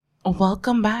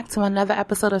Welcome back to another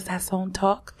episode of Sazon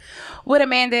Talk with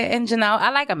Amanda and Janelle. I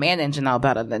like Amanda and Janelle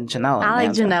better than Janelle and I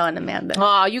like Amanda. Janelle and Amanda.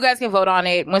 Oh, you guys can vote on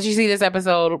it. Once you see this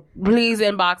episode, please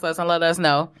inbox us and let us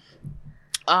know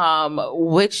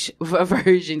which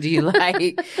version do you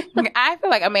like. I feel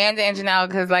like Amanda and Janelle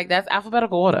because like that's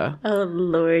alphabetical order. Oh,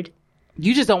 Lord.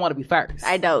 You just don't want to be first.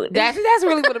 I don't. That's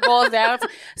really what it boils down to.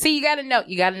 See, you gotta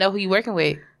know who you're working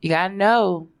with. You gotta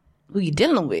know who you're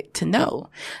dealing with to know.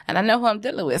 And I know who I'm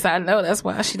dealing with, so I know that's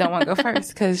why she don't want to go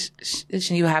first, because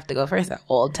you have to go first at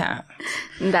all times.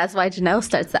 And that's why Janelle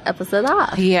starts the episode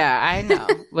off. Yeah, I know.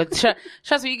 But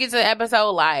trust me, you get to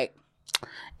episode like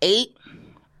 8,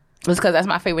 just because that's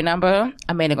my favorite number,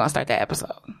 Amanda gonna start that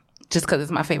episode. Just because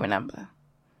it's my favorite number.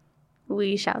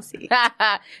 We shall see.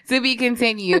 To be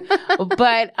continued.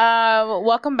 But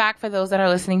welcome back for those that are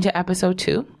listening to episode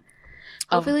 2.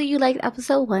 Hopefully you liked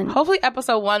episode 1. Hopefully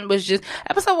episode 1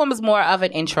 was more of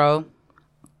an intro.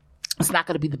 It's not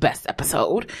going to be the best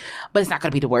episode, but it's not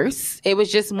going to be the worst. It was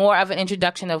just more of an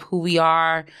introduction of who we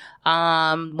are.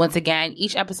 Once again,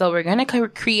 each episode we're going to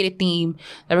create a theme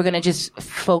that we're going to just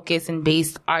focus and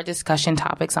base our discussion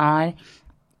topics on.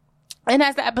 And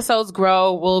as the episodes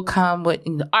grow, we'll come with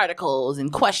articles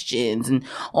and questions and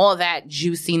all that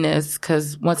juiciness.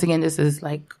 Because once again, this is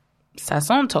like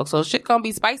Sazon Talk, so shit gonna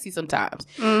be spicy sometimes.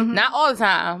 Mm-hmm. Not all the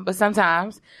time, but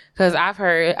sometimes. Because I've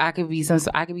heard I could be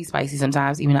spicy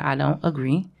sometimes, even though I don't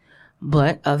agree.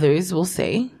 But others will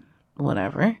say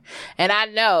whatever. And I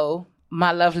know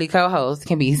my lovely co-host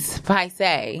can be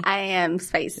spicy. I am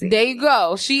spicy. There you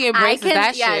go. She embraces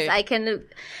that shit. Yes, I can.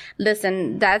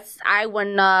 Listen,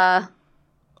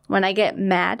 when I get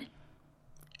mad,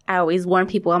 I always warn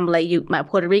people. I'm like, my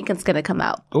Puerto Rican's gonna come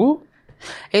out. Ooh.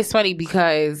 It's funny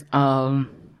because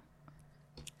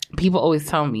people always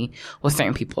tell me,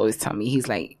 certain people always tell me, he's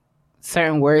like,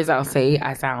 certain words I'll say,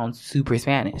 I sound super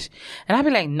Spanish. And I'll be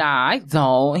like, nah, I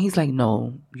don't. And he's like,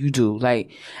 no, you do.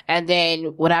 Like, and then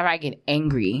whenever I get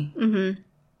angry,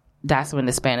 that's when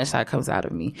the Spanish side comes out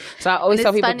of me. So I always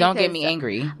tell people, don't get me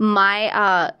angry.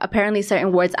 My, apparently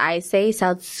certain words I say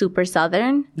sound super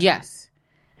Southern. Yes.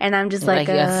 And I'm just like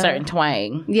a certain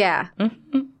twang. Yeah.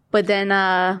 Mm-hmm. But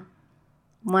then,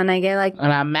 when I get like, when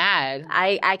I'm mad,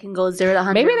 I can go 0 to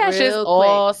 100. Maybe that's just quick.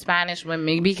 All Spanish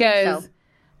women, because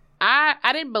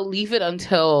I didn't believe it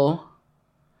until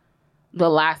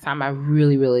the last time I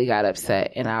really, really got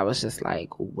upset, and I was just like,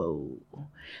 whoa.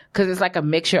 Because it's like a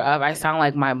mixture of, I sound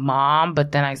like my mom,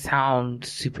 but then I sound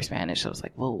super Spanish. So I was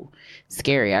like, whoa,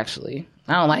 scary, actually.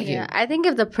 I don't like it. I think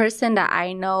if the person that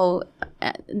I know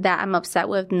that I'm upset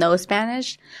with knows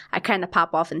Spanish, I kind of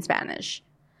pop off in Spanish.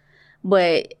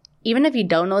 But even if you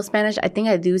don't know Spanish, I think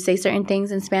I do say certain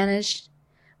things in Spanish.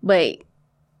 But,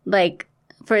 like,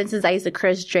 for instance, I used to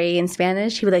curse Dre in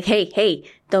Spanish. He was like, hey,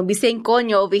 don't be saying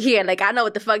coño over here. Like, I know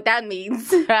what the fuck that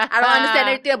means. I don't understand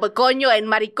everything, but coño and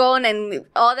maricón and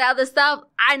all that other stuff,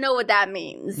 I know what that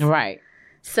means. Right.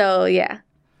 So, yeah.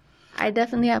 I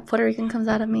definitely have Puerto Rican comes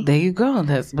out of me. There you go.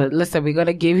 But listen, we're going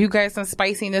to give you guys some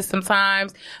spiciness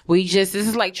sometimes. This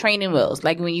is like training wheels.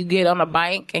 Like when you get on a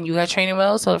bike and you got training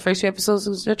wheels. So the first few episodes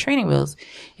was the training wheels.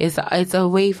 It's a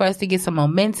way for us to get some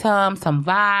momentum, some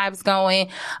vibes going.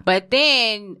 But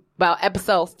then about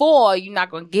episode 4, you're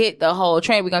not going to get the whole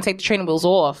train. We're going to take the training wheels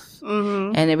off.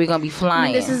 Mm-hmm. And then we're going to be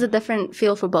flying. This is a different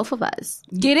feel for both of us.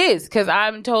 It is, because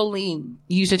I'm totally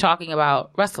used to talking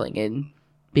about wrestling and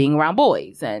being around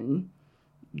boys and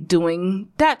doing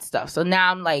that stuff. So now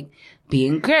I'm like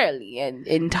being girly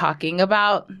and talking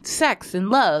about sex and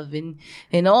love and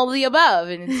all the above.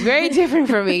 And it's very different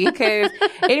for me, because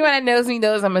anyone that knows me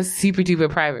knows I'm a super duper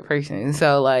private person.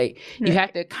 So like you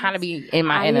have to kind of be in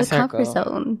my inner circle.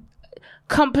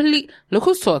 Comfort zone. Look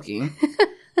who's talking.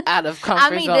 Out of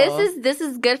comfort zone. This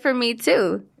is good for me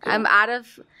too. I'm out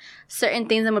of certain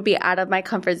things. I'm gonna be out of my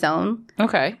comfort zone.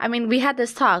 Okay. I mean, we had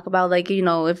this talk about like,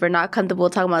 if we're not comfortable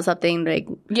talking about something, like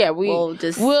we'll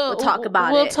talk about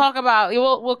it. We'll talk about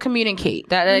we'll communicate.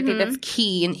 That I think that's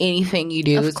key in anything you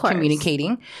do is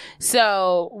communicating.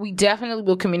 So we definitely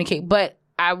will communicate, but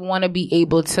I want to be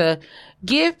able to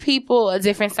give people a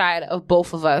different side of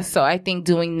both of us. So I think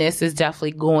doing this is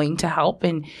definitely going to help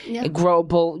and grow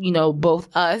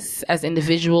both us as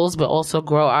individuals, but also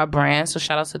grow our brand. So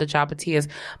shout out to the Jabatias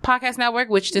Podcast Network,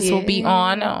 which this will be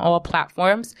on all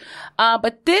platforms.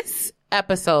 But this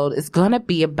episode is going to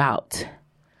be about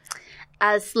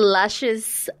as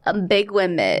luscious big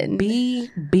women.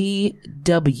 BBWs.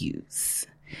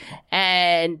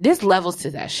 And there's levels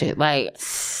to that shit. Like,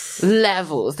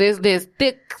 levels. There's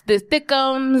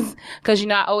thickums. Because,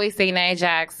 I always say Nia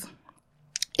Jax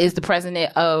is the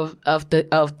president of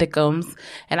thickums.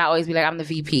 And I always be like, I'm the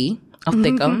VP of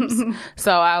thickums.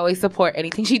 So I always support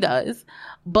anything she does.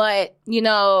 But, you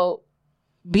know,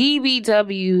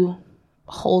 BBW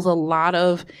holds a lot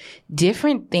of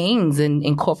different things and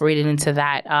incorporated into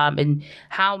that, and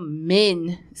how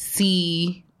men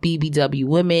see BBW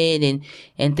women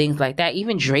and things like that.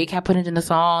 Even Drake had put it in the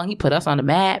song. He put us on the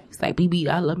map. He's like,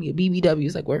 I love me a BBW.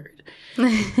 It's like, word.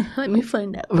 Let me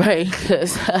find out. Right,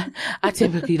 because I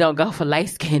typically don't go for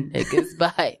light-skinned niggas,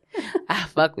 but I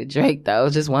fuck with Drake, though.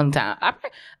 Just one time.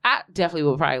 I definitely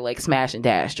would probably, like, smash and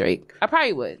dash Drake. I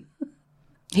probably would.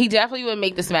 He definitely would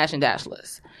make the smash and dash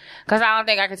list. Because I don't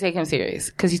think I could take him serious.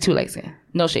 Because he's too light-skinned.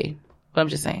 No shade. But I'm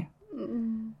just saying.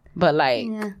 But, like...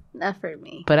 Yeah, not for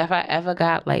me. But if I ever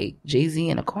got, like, Jay-Z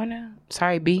in a corner,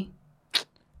 sorry, B,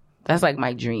 that's, like,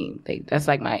 my dream. That's,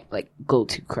 like, my, like,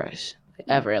 go-to crush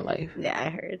ever in life. Yeah, I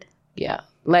heard. Yeah.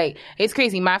 Like, it's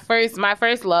crazy. My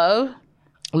first love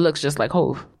looks just like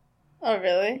Hove. Oh,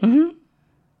 really? Mm-hmm.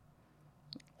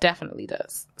 Definitely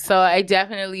does. So I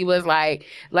definitely was like,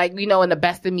 you know, when The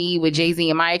Best of Me with Jay-Z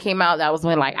and Maya came out, that was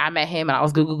when, like, I met him and I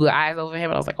was Google eyes over him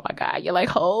and I was like, oh, my God, you're like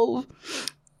Hove.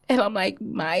 And I'm like,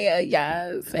 Maya,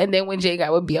 yes. And then when Jay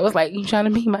got with B, I was like, you trying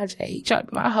to be my Jay? You trying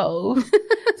to be my Hove?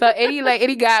 So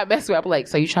any guy I mess with, I'm like,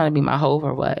 so you trying to be my Hove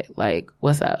or what? Like,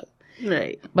 what's up?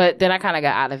 Right. But then I kind of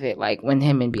got out of it, like, when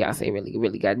him and Beyonce really,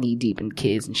 really got knee deep in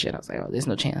kids and shit. I was like, oh, there's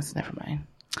no chance. Never mind.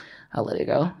 I'll let it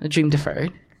go. The dream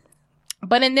deferred.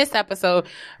 But in this episode,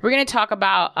 we're going to talk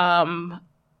about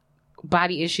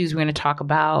body issues. We're going to talk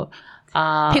about...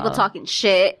 people talking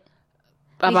shit.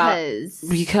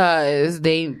 Because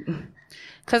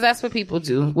that's what people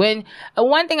do. When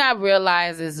one thing I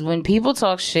realize is when people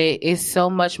talk shit, it's so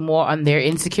much more on their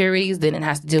insecurities than it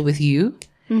has to deal with you.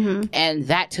 Mm-hmm. And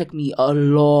that took me a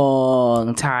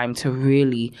long time to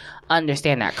really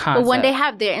understand that concept. But when they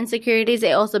have their insecurities,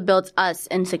 it also builds us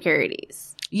insecurities.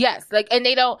 Yes, like, and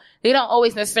they don't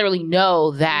always necessarily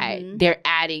know that they're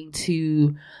adding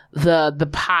to the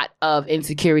pot of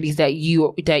insecurities that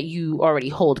you already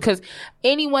hold. Because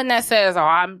anyone that says,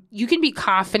 you can be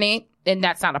confident and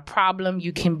that's not a problem.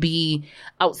 You can be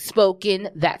outspoken.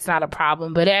 That's not a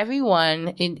problem. But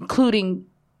everyone, including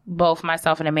both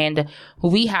myself and Amanda,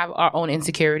 we have our own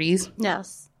insecurities.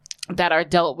 Yes. That are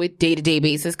dealt with day-to-day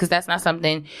basis. Because that's not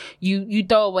something you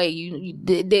throw away.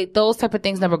 Those type of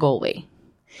things never go away.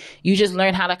 You just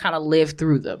learn how to kind of live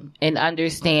through them and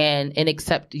understand and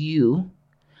accept you,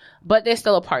 but they're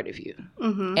still a part of you.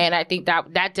 Mm-hmm. And I think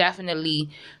that definitely,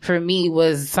 for me,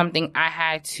 was something I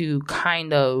had to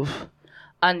kind of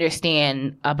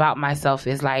understand about myself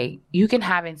is like, you can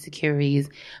have insecurities,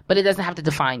 but it doesn't have to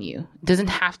define you. It doesn't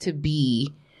have to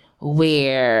be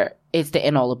where it's the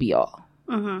end all or be all.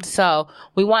 Mm-hmm. So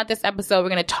we want this episode, we're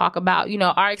going to talk about, you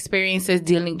know, our experiences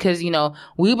dealing, because, you know,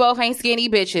 we both ain't skinny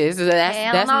bitches.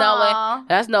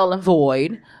 That's null and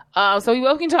void. So we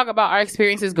both can talk about our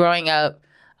experiences growing up,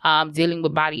 dealing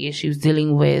with body issues,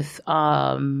 dealing with,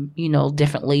 you know,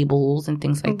 different labels and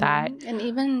things like that. And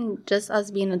even just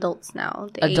us being adults now.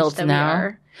 Adults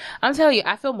now. I'm telling you,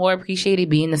 I feel more appreciated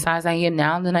being the size I am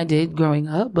now than I did growing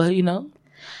up, but, you know.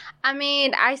 I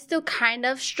mean, I still kind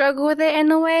of struggle with it in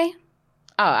a way.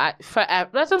 Oh, forever.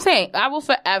 That's what I'm saying. I will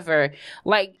forever.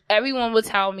 Like, everyone would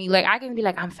tell me, like, I can be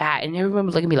like, I'm fat. And everyone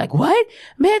would look at me like, what?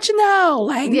 Bitch, no.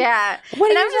 Like, yeah. What are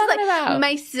and you I'm just talking like, about?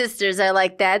 My sisters are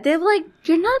like that. They're like,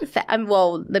 you're not fat.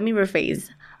 Well, let me rephrase.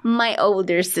 My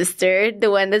older sister, the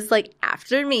one that's like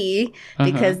after me,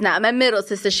 because not my middle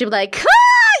sister, she'd be like,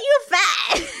 you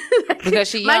fat. Because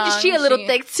she young. She a little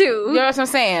thick too. You know what I'm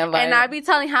saying? Like, and I'd be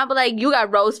telling her, but like, you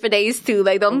got roast for days too.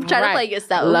 Like, don't try to play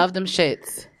yourself. Love them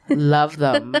shits. Love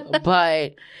them.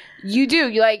 But you do.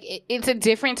 You like, it's a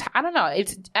different, I don't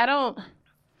know.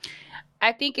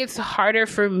 I think it's harder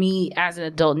for me as an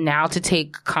adult now to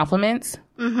take compliments.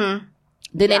 Mm-hmm.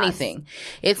 Than anything.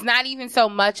 It's not even so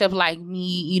much of like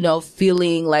me, you know,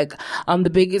 feeling like I'm the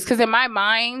biggest. Because in my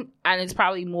mind, and it's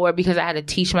probably more because I had to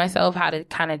teach myself how to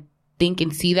kind of think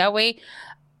and see that way.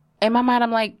 In my mind,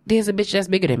 I'm like, there's a bitch that's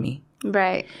bigger than me.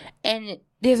 Right. And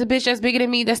there's a bitch that's bigger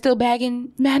than me that's still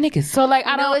bagging mad niggas. So like,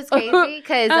 I don't. It's crazy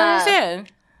because I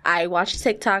understand. I watch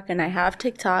TikTok and I have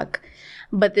TikTok.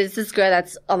 But there's this girl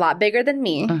that's a lot bigger than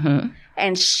me. Mm-hmm.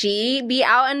 And she be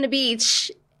out on the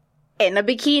beach in a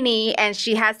bikini, and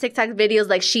she has TikTok videos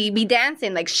like she be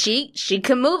dancing, like she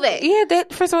can move it. Yeah,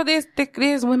 first of all, there's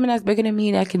women that's bigger than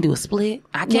me that can do a split.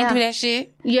 I can't do that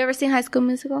shit. You ever seen High School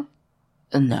Musical?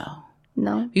 No.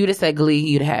 No. You would have said Glee,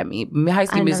 you'd have had me. High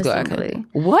School Musical, I could.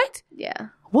 What? Yeah.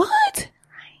 What?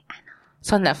 Right, I know.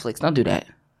 It's on Netflix. Don't do that.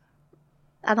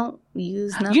 I don't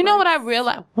use Netflix. You know what I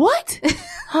realized? What?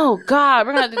 Oh, God.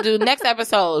 We're going to have to do next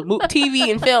episode,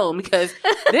 TV and film, because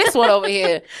this one over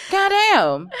here,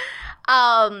 goddamn.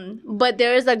 But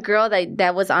there is a girl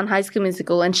that was on High School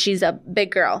Musical, and she's a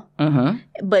big girl.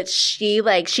 Mm-hmm. But she's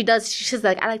like,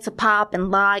 I like to pop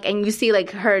and lock, and you see like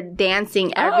her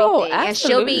dancing everything. Oh, and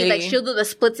she'll do the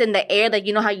splits in the air, like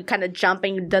you know how you kind of jump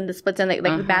and you've done the splits in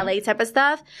like ballet type of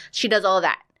stuff. She does all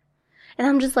that. And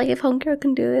I'm just like, if homegirl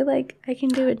can do it, like, I can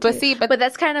do it too. But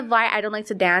that's kind of why I don't like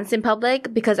to dance in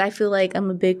public, because I feel like I'm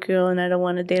a big girl and I don't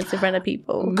want to dance in front of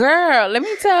people. Girl, let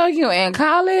me tell you, in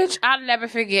college, I'll never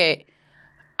forget.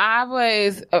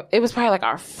 It was probably like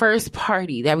our first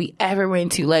party that we ever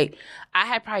went to. Like, I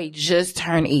had probably just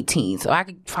turned 18, so I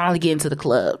could finally get into the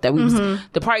club that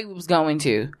the party we was going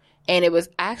to. And it was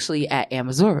actually at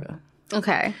Amazura.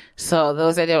 Okay. So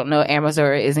those that don't know,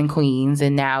 Amazura is in Queens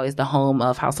and now is the home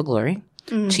of House of Glory.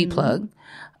 Mm-hmm. Cheap plug.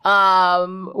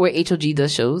 Where HOG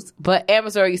does shows. But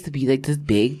Amazura used to be like this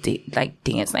big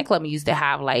dance nightclub. We used to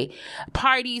have like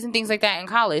parties and things like that in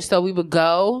college. So we would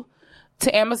go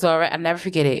to Amazura. I'll never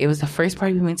forget it. It was the first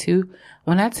party we went to.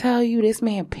 When I tell you, this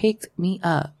man picked me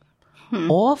up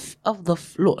off of the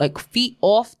floor, like feet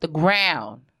off the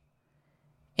ground,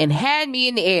 and had me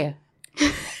in the air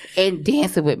and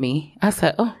dancing with me. I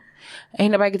said, oh,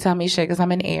 ain't nobody can tell me shit because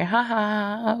I'm in the air. Ha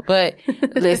ha. But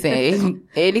listen,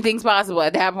 anything's possible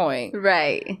at that point.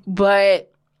 Right.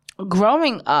 But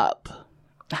growing up,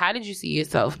 how did you see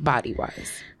yourself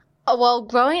body-wise? Well,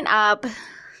 growing up,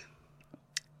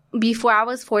 before I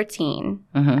was 14,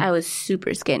 I was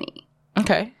super skinny.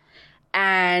 Okay.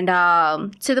 And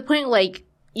to the point, like,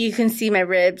 you can see my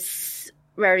ribs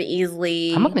very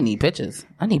easily. I'm going to need pictures.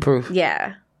 I need proof.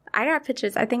 Yeah. I got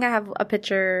pictures. I think I have a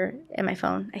picture in my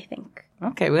phone, I think.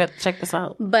 Okay, we have to check this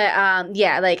out. But,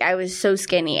 yeah, like, I was so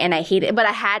skinny, and I hated it. But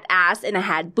I had ass, and I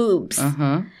had boobs.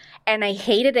 Mm-hmm. And I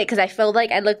hated it because I felt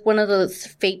like I looked one of those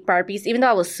fake Barbies, even though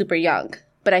I was super young.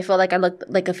 But I felt like I looked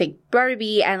like a fake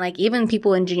Barbie, and like even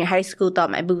people in junior high school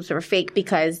thought my boobs were fake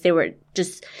because they were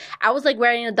just. I was like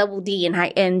wearing a double D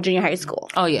in junior high school.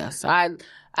 Oh yes, I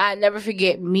never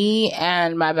forget me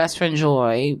and my best friend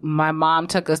Joy. My mom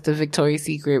took us to Victoria's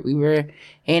Secret. We were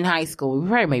in high school. We were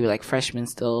probably maybe like freshmen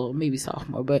still, maybe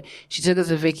sophomore. But she took us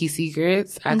to Vicky's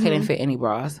Secrets. I couldn't fit any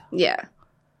bras. Yeah,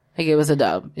 like it was a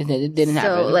dub. It didn't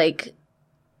happen.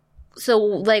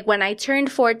 So when I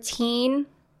turned 14.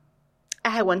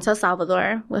 I went to El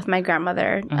Salvador with my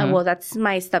grandmother. Well, that's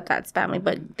my stepdad's family,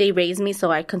 but they raised me,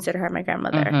 so I consider her my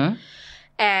grandmother.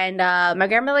 And my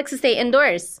grandma likes to stay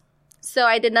indoors. So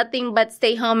I did nothing but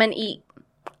stay home and eat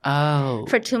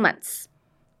for 2 months.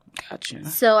 Gotcha.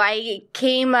 So I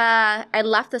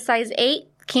left a size 8,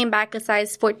 came back a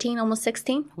size 14, almost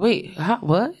 16. Wait,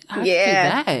 what? How did you do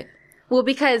that? Well,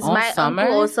 because my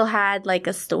uncle also had, like,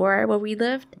 a store where we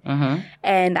lived.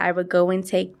 And I would go and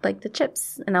take, like, the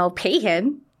chips. And I would pay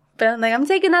him. But I'm like, I'm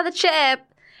taking another chip.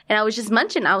 And I was just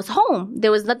munching. I was home.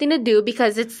 There was nothing to do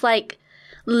because it's, like,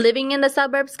 living in the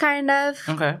suburbs, kind of.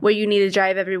 Okay. Where you need to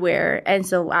drive everywhere. And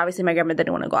so, obviously, my grandma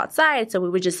didn't want to go outside. So, we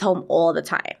were just home all the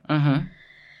time.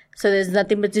 So, there's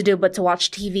nothing but to do but to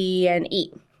watch TV and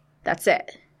eat. That's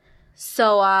it.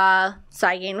 So I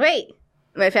gained weight.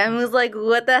 My family was like,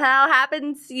 what the hell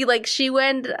happened? She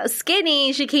went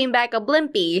skinny. She came back a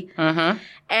blimpy.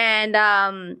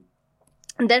 And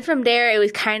then from there, it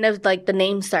was kind of like the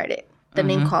name started. The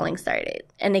name calling started.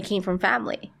 And it came from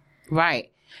family.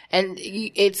 Right. And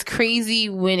it's crazy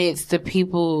when it's the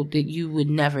people that you would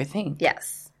never think.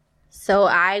 Yes. So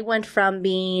I went from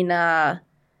being, I'm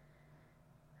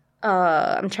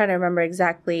trying to remember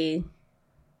exactly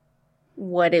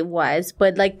what it was,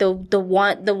 but like the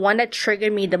one that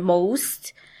triggered me the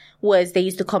most was they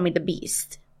used to call me the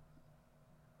Beast.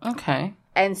 Okay.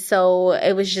 And so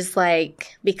it was just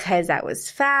like because I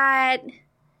was fat,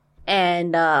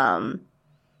 and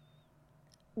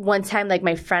one time like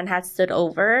my friend had stood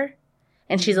over,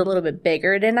 and she's a little bit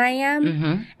bigger than I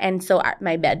am, and so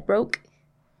my bed broke.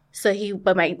 So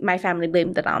my family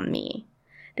blamed it on me.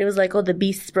 It was like, oh, the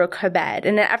Beast broke her bed.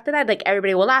 And then after that, like,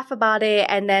 everybody will laugh about it.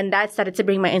 And then that started to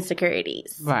bring my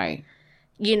insecurities. Right.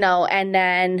 You know, and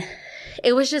then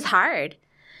it was just hard.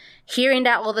 Hearing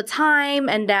that all the time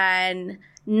and then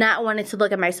not wanting to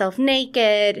look at myself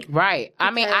naked. Right.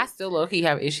 I mean, I still low-key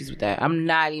have issues with that. I'm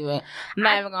not even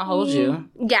going to hold you.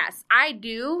 Yes, I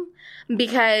do.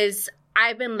 Because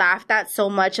I've been laughed at so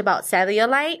much about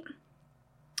cellulite.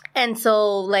 And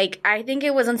so, like, I think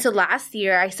it was until last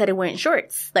year I started wearing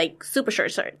shorts, like super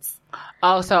short shorts.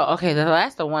 Oh, so, okay,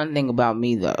 that's the one thing about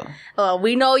me, though. Oh,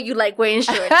 we know you like wearing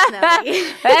shorts, Nelly.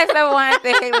 That's the one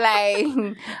thing,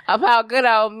 like, about good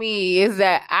old me is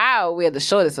that I'll wear the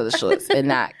shortest of the shorts and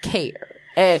not care.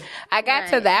 And I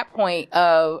got to that point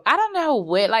of, I don't know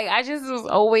what, like, I just was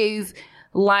always,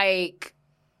 like,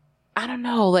 I don't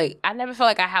know, like, I never felt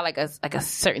like I had, like a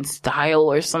certain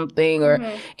style or something or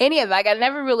any of that. Like, I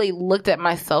never really looked at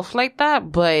myself like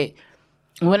that, but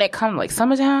when it comes, like,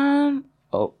 summertime,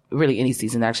 oh, really any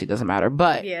season actually doesn't matter,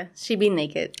 but. Yeah, she be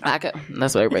naked.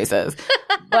 That's what everybody says.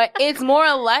 But it's more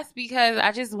or less because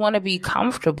I just want to be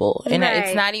comfortable. And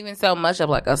it's not even so much of,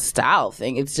 like, a style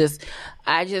thing. It's just,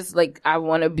 I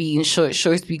want to be in short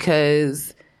shorts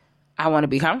because I want to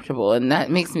be comfortable, and that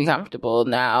makes me comfortable.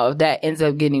 Now, if that ends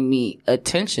up getting me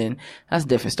attention, that's a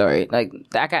different story. Like,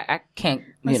 I can't,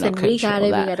 control that. We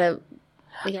gotta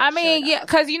I mean, yeah,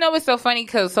 because, it's so funny,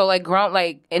 because, so, like,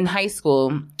 in high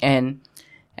school, and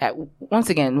once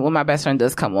again, when my best friend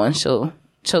does come on, she'll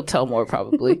tell more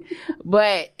probably.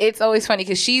 But it's always funny,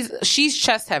 because she's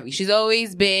chest heavy. She's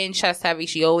always been chest heavy.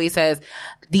 She always says,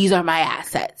 these are my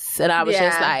assets. And I was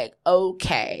just like,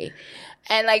 okay.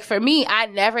 And, like, for me, I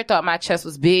never thought my chest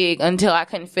was big until I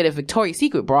couldn't fit a Victoria's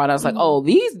Secret bra. And I was like, oh,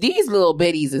 these little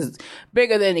bitties is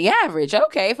bigger than the average.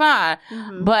 Okay, fine.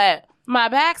 But my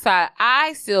backside,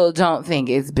 I still don't think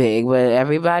it's big, but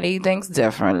everybody thinks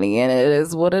differently, and it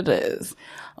is what it is.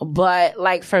 But,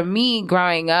 like, for me,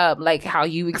 growing up, like, how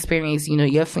you experience,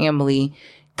 your family,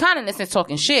 kind of in a sense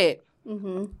talking shit,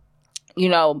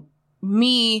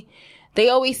 me, they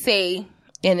always say,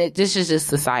 and this is just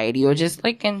society, or just,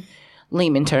 like, in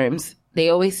layman terms, they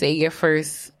always say your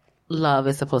first love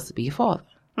is supposed to be your father.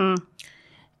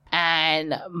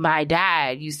 And my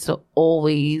dad used to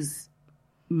always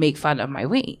make fun of my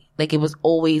weight. Like, it was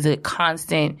always a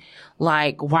constant,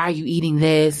 like, why are you eating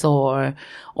this? Or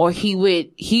he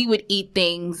would eat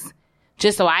things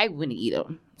just so I wouldn't eat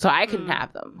them, so I couldn't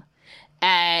have them.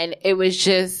 And it was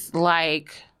just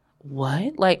like,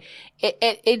 what? Like,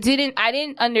 I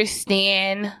didn't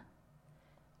understand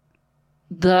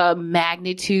the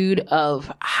magnitude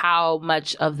of how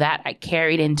much of that I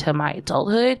carried into my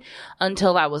adulthood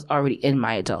until I was already in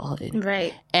my adulthood.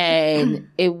 Right. And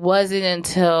it wasn't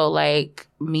until, like,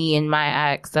 me and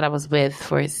my ex that I was with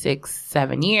for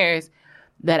 6-7 years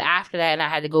that after that, and I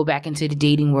had to go back into the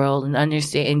dating world and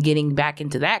understand and getting back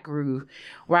into that groove,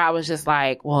 where I was just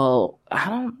like, well, I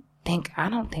don't think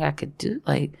I could do,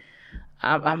 like,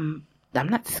 I'm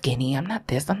not skinny. I'm not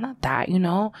this. I'm not that,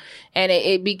 And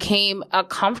it became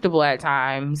uncomfortable at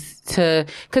times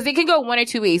because it can go one or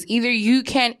two ways. Either you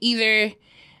can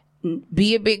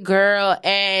be a big girl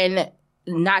and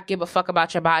not give a fuck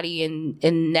about your body,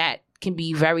 and that can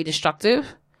be very destructive.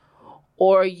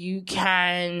 Or you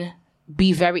can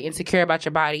be very insecure about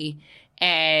your body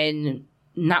and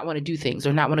not want to do things,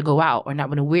 or not want to go out, or not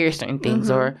want to wear certain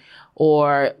things, or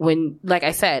when, like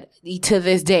I said, to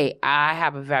this day, I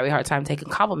have a very hard time taking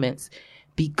compliments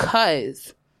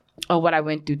because of what I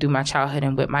went through my childhood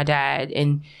and with my dad,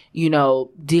 and,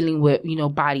 dealing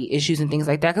with, body issues and things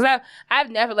like that. Cause I've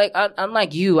never, like,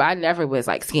 unlike you, I never was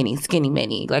like skinny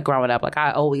mini, like, growing up. Like,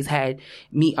 I always had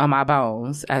meat on my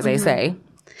bones, as they say.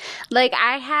 Like,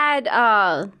 I had,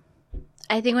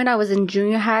 I think when I was in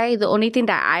junior high, the only thing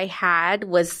that I had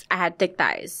was I had thick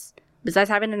thighs.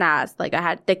 Besides having an ass, like, I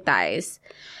had thick thighs.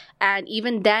 And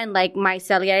even then, like, my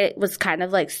cellulite was kind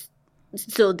of, like,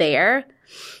 still there.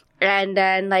 And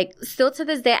then, like, still to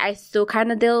this day, I still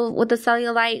kind of deal with the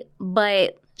cellulite.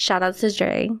 But shout out to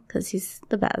Dre, because he's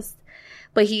the best.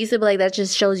 But he used to be like, that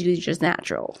just shows you just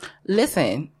natural.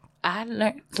 Listen, I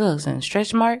learned, listen,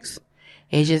 stretch marks,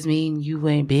 it just mean you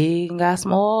went big and got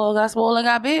small and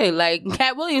got big. Like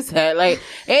Cat Williams said, like,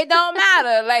 it don't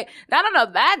matter. Like, I don't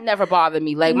know, that never bothered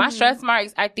me. Like, my stretch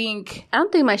marks, I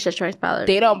don't think my stretch marks bother me.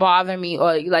 They don't bother me,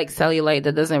 or like cellulite,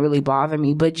 that doesn't really bother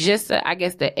me. But just, I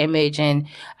guess, the image, and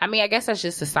I mean, I guess that's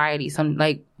just society,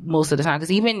 like, most of the time.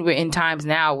 Because even we're in times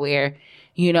now where,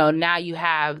 now you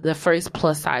have the first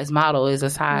plus size model is a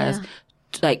size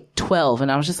like 12,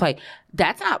 and I was just like,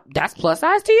 that's plus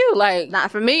size to you? Like,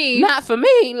 not for me.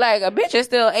 Like, a bitch is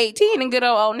still 18 in good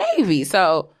old Navy.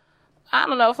 So I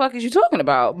don't know what the fuck is you talking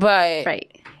about. But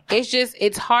it's just,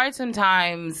 it's hard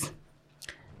sometimes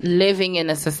living in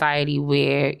a society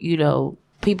where,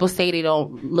 people say they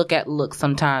don't look at looks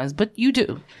sometimes, but you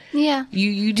do. Yeah.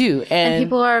 You do. And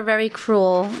people are very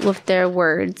cruel with their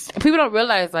words. People don't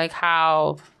realize, like,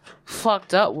 how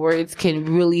fucked up words can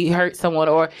really hurt someone,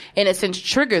 or in a sense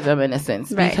trigger them, in a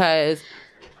sense, because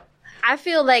I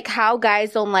feel like how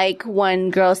guys don't like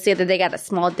when girls say that they got a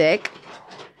small dick.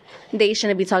 They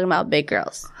shouldn't be talking about big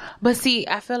girls. But see,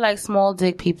 I feel like small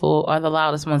dick people are the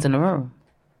loudest ones in the room.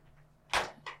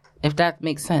 If that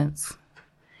makes sense.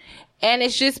 And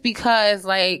it's just because,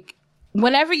 like,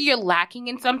 whenever you're lacking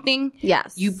in something,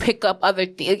 yes, you pick up other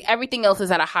things. Everything else is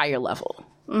at a higher level.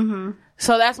 Mm-hmm.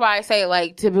 So that's why I say,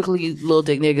 like, typically little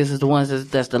dick niggas is the ones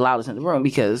that's the loudest in the room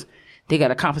because they got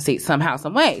to compensate somehow,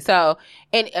 some way. So,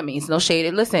 and I mean, it's no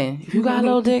shade. Listen, if you got a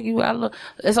little dick, you got a little,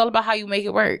 it's all about how you make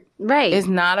it work. Right. It's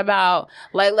not about,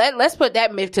 like, let's put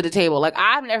that myth to the table. Like,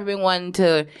 I've never been one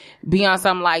to be on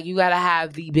something like, you got to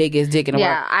have the biggest dick in the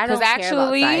world. Yeah, I don't care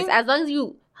about size. As long as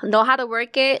you know how to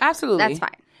work it, absolutely, that's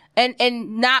fine.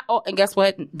 And not all, and guess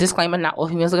what? Disclaimer, not all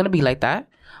females are going to be like that.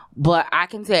 But I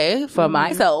can say for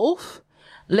myself,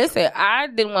 listen, I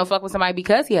didn't want to fuck with somebody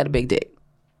because he had a big dick.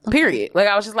 Period. Like,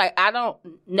 I was just like, I don't,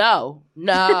 no,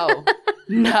 no,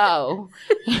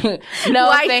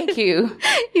 thank you.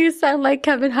 You sound like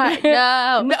Kevin Hart.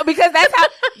 No, because that's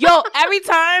how, every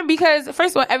time, because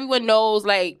first of all, everyone knows,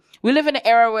 like, we live in an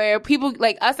era where people,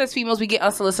 like us as females, we get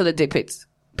unsolicited dick pics.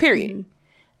 Period. Mm-hmm.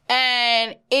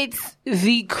 And it's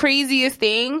the craziest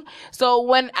thing. So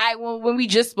when we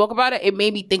just spoke about it, it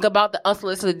made me think about the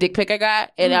unsolicited dick pic I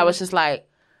got. And I was just like,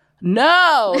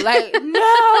 no, like,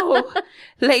 no.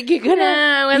 Like, you're gonna...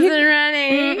 No, I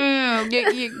wasn't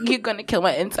running. You're gonna kill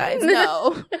my insides.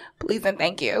 No. Please and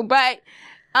thank you. But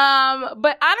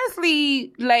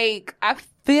honestly, like, I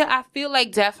feel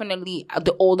like definitely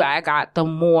the older I got, the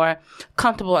more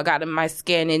comfortable I got in my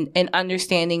skin and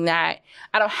understanding that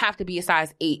I don't have to be a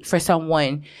size 8 for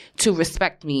someone to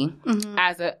respect me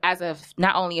as a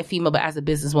not only a female, but as a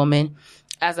businesswoman,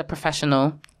 as a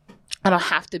professional. I don't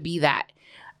have to be that.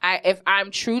 If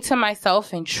I'm true to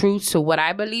myself and true to what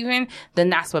I believe in, then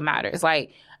that's what matters.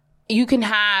 Like, you can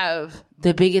have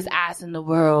the biggest ass in the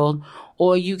world,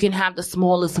 or you can have the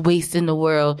smallest waist in the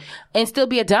world and still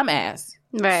be a dumbass.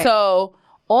 Right. So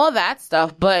all that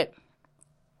stuff, but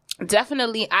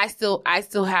definitely I still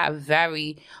have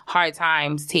very hard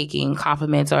times taking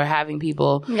compliments or having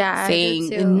people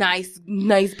saying nice,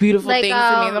 beautiful things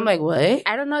to me. And I'm like, what?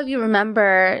 I don't know if you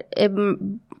remember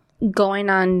it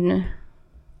going on.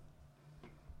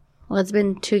 Well, it's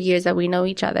been 2 years that we know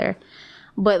each other.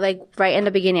 But, like, right in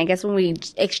the beginning, I guess when we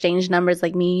exchanged numbers,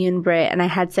 like me, you, and Britt, and I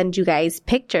had sent you guys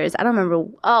pictures. I don't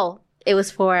remember. Oh, it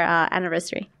was for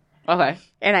anniversary. Okay.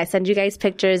 And I sent you guys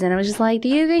pictures, and I was just like, do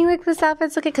you think, like, this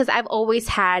outfit's okay? Because I've always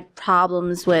had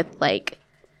problems with, like,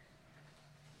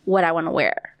 what I want to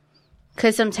wear.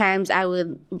 Because sometimes I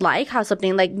would like how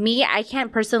something, like me, I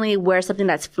can't personally wear something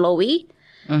that's flowy.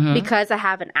 Because I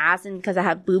have an ass and because I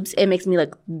have boobs, it makes me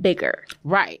look bigger.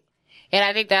 Right. And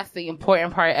I think that's the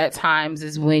important part at times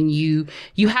is when you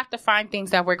have to find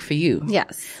things that work for you.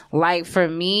 Yes. Like for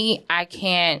me, I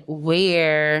can't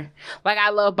wear, like I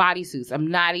love bodysuits. I'm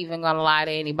not even going to lie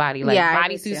to anybody. Like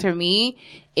bodysuits for me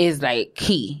is like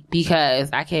key because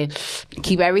I can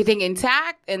keep everything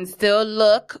intact and still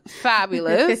look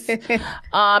fabulous.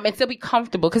 And still be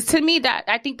comfortable. Because to me,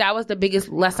 I think that was the biggest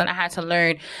lesson I had to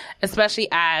learn, especially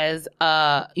as,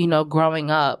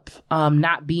 growing up,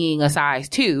 not being a size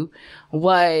 2,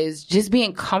 was just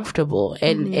being comfortable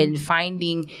and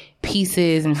finding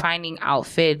pieces and finding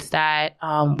outfits that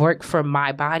work for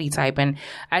my body type. And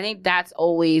I think that's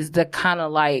always the kind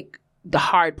of like the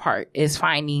hard part is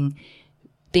finding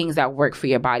things that work for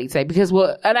your body type. Because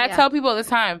I tell people all the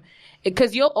time,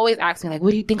 because you'll always ask me like,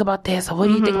 what do you think about this? Or what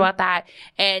do you think about that?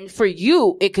 And for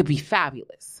you, it could be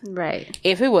fabulous. Right.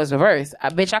 If it was reverse, I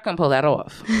bet I couldn't pull that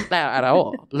off. Not at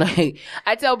all. Like,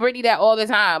 I tell Brittany that all the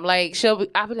time. Like,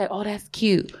 I'll be like, oh, that's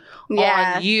cute.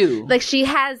 Yeah. On you. Like, she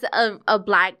has a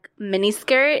black mini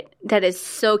skirt that is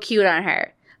so cute on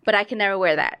her. But I can never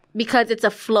wear that because it's a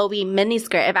flowy mini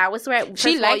skirt. If I was to wear,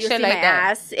 she likes shit like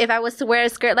that. Ass. If I was to wear a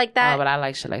skirt like that, but I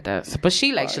like shit like that. But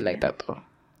she likes shit like that though.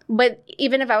 But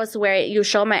even if I was to wear it, it'll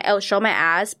show my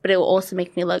ass, but it will also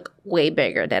make me look way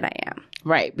bigger than I am.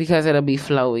 Right, because it'll be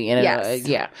flowy and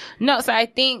yeah. No, so I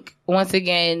think once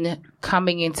again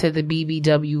coming into the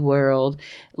BBW world,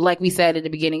 like we said at the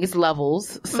beginning, it's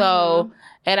levels. So,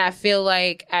 and I feel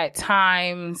like at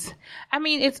times, I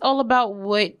mean, it's all about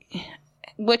what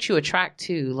you attract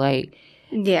to, like.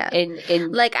 Yeah.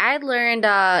 And like I learned,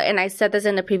 and I said this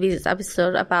in the previous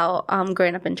episode about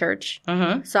growing up in church.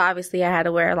 So obviously I had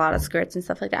to wear a lot of skirts and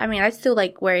stuff like that. I mean, I still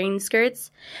like wearing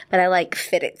skirts, but I like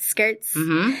fitted skirts.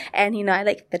 And, I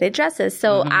like fitted dresses.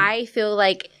 So I feel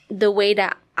like the way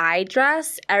that I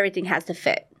dress, everything has to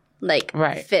fit. Like,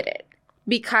 fitted.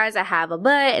 Because I have a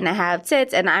butt and I have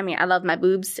tits. And I mean, I love my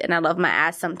boobs and I love my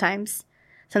ass sometimes.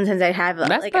 Sometimes I have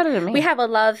That's better than me. We have a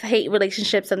love-hate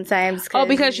relationship sometimes.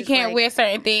 Because you can't wear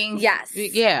certain things? Yes.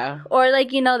 Yeah. Or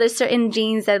there's certain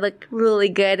jeans that look really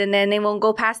good and then they won't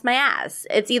go past my ass.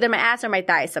 It's either my ass or my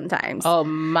thighs sometimes. Oh,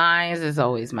 mine is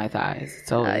always my thighs.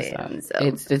 It's always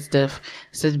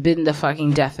it's been the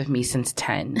fucking death of me since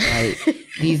 10. Like,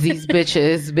 these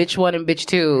bitches, bitch 1 and bitch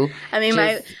 2. I mean,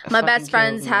 my best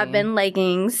friends have been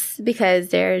leggings because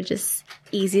they're just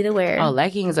easy to wear. Oh,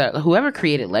 leggings are... Whoever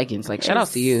created leggings, like, shout out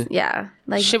to you. Yeah.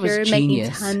 Like, shit was you're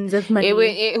genius. making tons of money.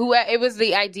 It was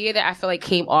the idea that I feel like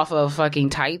came off of fucking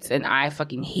tights, and I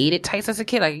fucking hated tights as a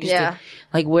kid. Like, I used to,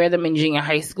 like, wear them in junior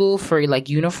high school for, like,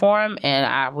 uniform, and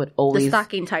I would always... The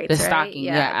stocking tights, The stocking,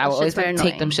 yeah. I would always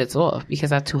take them shits off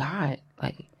because I'm too hot.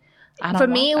 Like, I don't For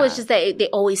me, it was just that they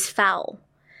always fell.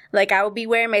 Like, I would be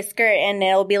wearing my skirt and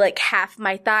it'll be like half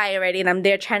my thigh already, and I'm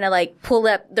there trying to like pull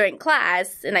up during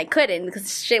class, and I couldn't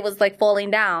because shit was like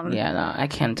falling down. Yeah, no, I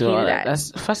can't do all that.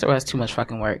 First of all, that's too much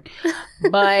fucking work.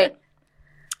 But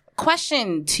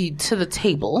question to the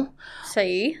table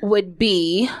would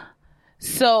be,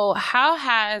 so how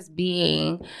has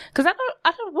being, because I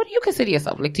don't, what do you consider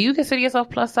yourself? Like, do you consider yourself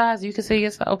plus size? Do you consider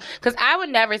yourself, because I would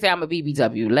never say I'm a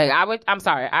BBW. Like, I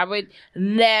would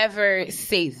never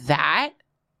say that.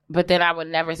 But then I would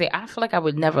never say, I feel like I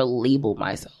would never label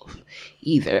myself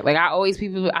either. Like, I'm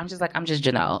just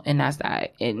Janelle, and that's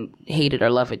that. And hate it or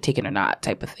love it, take it or not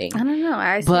type of thing. I don't know.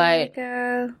 I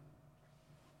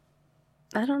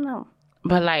don't know.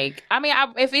 But, like, I mean,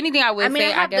 if anything, I would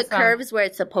say, I have the curves where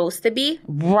it's supposed to be.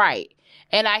 Right.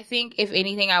 And I think, if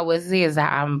anything, I would say is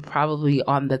that I'm probably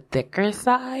on the thicker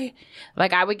side.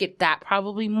 Like, I would get that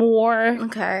probably more.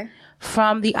 Okay.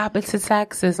 From the opposite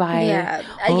sex is like, I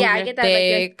get that. Like,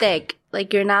 you're thick,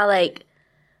 like you're not like,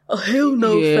 oh hell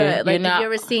no, fat. Like, if you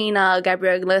ever seen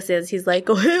Gabriel Iglesias, he's like,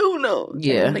 oh hell no,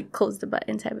 and, like, close the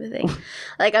button type of thing.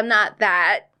 Like, I'm not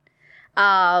that.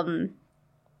 I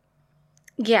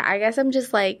guess I'm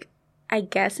just like, in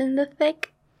the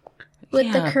thick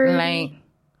with the curvy. Like,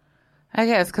 I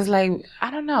guess because, like, I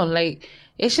don't know, like,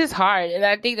 it's just hard, and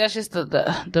I think that's just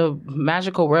the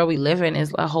magical world we live in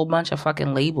is a whole bunch of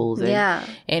fucking labels, and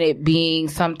it being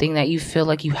something that you feel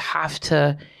like you have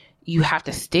to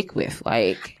stick with.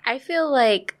 Like, I feel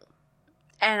like,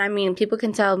 and I mean, people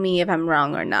can tell me if I'm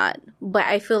wrong or not, but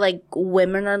I feel like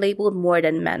women are labeled more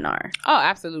than men are. Oh,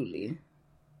 absolutely.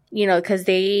 You know, because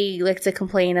they like to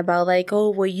complain about, like, oh,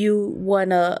 well, you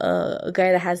want a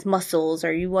guy that has muscles,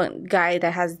 or you want a guy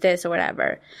that has this or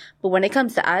whatever. But when it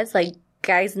comes to us, like,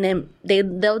 guys,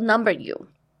 they'll number you.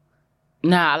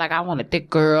 Nah, like, I want a thick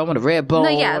girl, I want a red bone,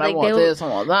 like, I want this, I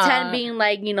want that. 10 being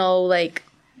like, you know, like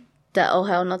the oh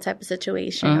hell no type of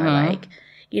situation, or like,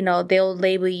 you know, they'll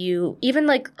label you, even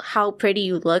like how pretty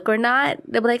you look or not.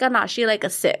 They'll be like, oh no, she like a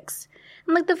 6.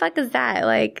 I'm like, the fuck is that?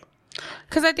 Like,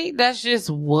 because I think that's just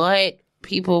what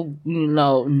people,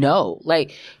 know.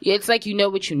 Like, it's like, you know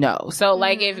what you know. So,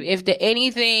 like, if the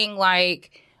anything,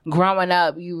 like, growing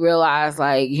up, you realize,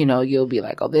 like, you know, you'll be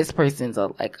like, oh, this person's a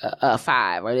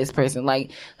 5, or this person,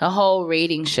 like, the whole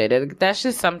rating shit. That's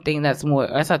just something that's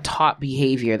a taught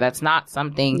behavior. That's not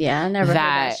something. Yeah, I never heard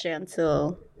that shit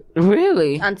until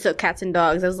Cats and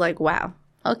Dogs. I was like, wow,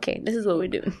 okay, this is what we're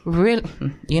doing. Really,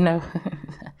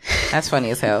 that's funny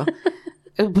as hell.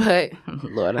 But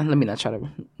Lord, let me not try to.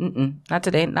 Not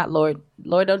today, not Lord.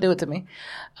 Lord, don't do it to me.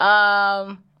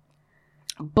 But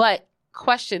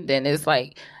question then is,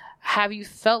 like, have you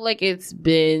felt like it's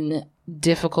been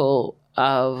difficult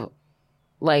of,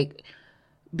 like,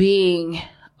 being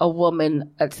a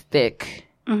woman that's thick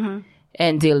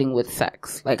and dealing with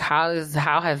sex? Like, how has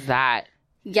that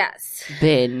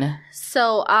been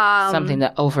something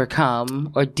to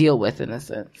overcome or deal with, in a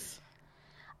sense?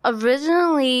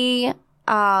 Originally,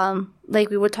 like,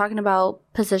 we were talking about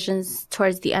positions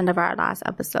towards the end of our last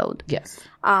episode. Yes.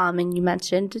 And you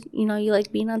mentioned, you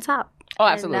like being on top. Oh,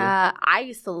 absolutely. And, I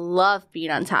used to love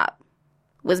being on top.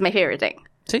 Was my favorite thing.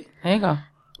 See? There you go.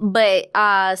 But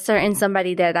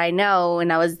somebody that I know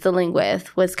and I was dealing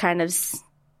with was kind of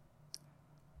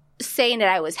saying that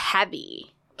I was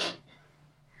heavy.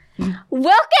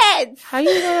 Wilkins! How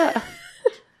you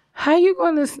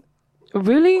gonna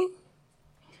really?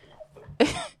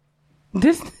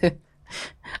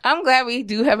 I'm glad we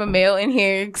do have a male in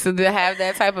here so to have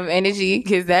that type of energy,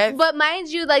 because that. But mind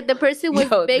you, like, the person was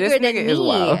bigger than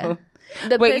me.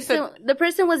 The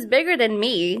person was bigger than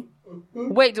me.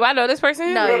 Wait, do I know this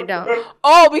person? No, you don't.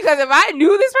 Oh, because if I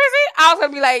knew this person, I was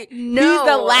gonna be like, no. He's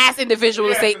the last individual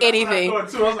to say anything.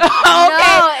 Okay, all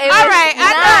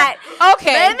right.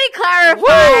 Okay. Let me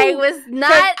clarify. It was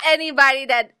not anybody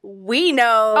that we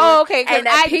know. Oh, okay. And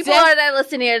that people that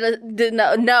listen here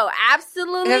no,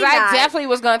 absolutely because not. I definitely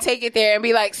was going to take it there and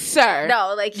be like, sir.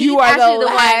 No, like you are the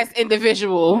last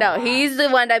individual. No, he's the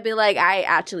one that'd be like, I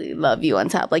actually love you on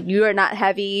top. Like, you are not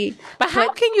heavy. But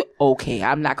how can you? Okay,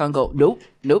 I'm not going to go.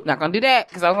 Nope, not going to do that.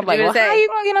 Because I'm going to be like, well, how are you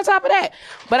going to get on top of that?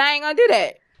 But I ain't going to do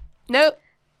that. Nope,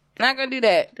 not going to do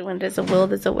that. When there's a will,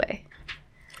 there's a way.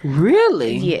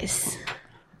 Really? Yes.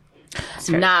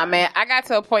 Nah, man. I got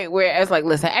to a point where it's like,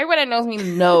 listen, everyone that knows me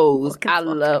knows I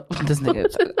love this nigga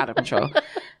is out of control.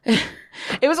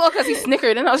 It was all because he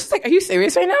snickered, and I was just like, "Are you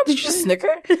serious right now? Did you just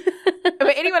snicker?"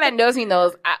 But anyone that knows me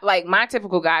knows, like, my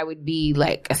typical guy would be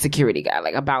like a security guy,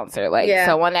 like a bouncer, like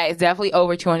someone that is definitely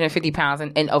over 250 pounds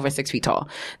and over 6 feet tall.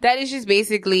 That is just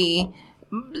basically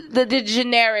the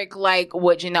generic, like,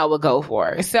 what Janelle would go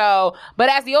for. So, but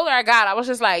as the older I got, I was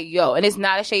just like, yo, and it's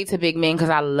not a shade to big men because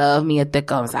I love me a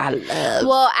thickums. I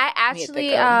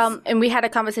actually, and we had a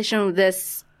conversation with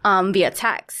this via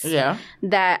text. Yeah.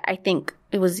 That I think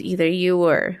it was either you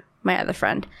or my other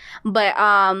friend. But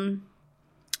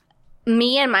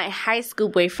me and my high school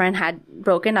boyfriend had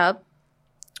broken up.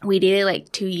 We dated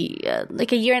like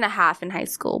a year and a half in high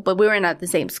school, but we were not the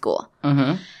same school.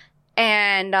 Mm-hmm.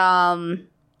 And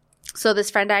so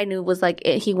this friend I knew was like,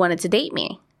 he wanted to date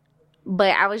me.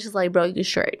 But I was just like, bro, you're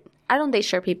short. I don't date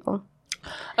short people.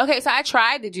 Okay, so I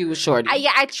tried to do short.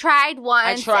 I tried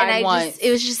once.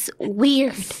 It was just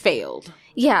weird. Failed.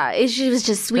 Yeah, it was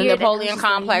just weird. The Napoleon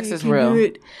complex is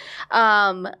real.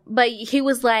 But he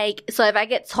was like, so if I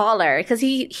get taller, because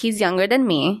he's younger than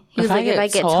me. He was like, if I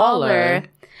get taller,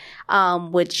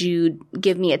 would you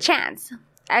give me a chance?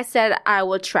 I said, I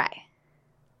will try.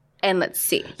 And let's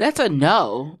see. That's a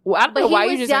no. Well, I don't know why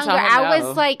you just younger. Tell him no. I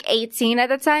was like 18 at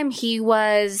the time. He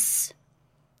was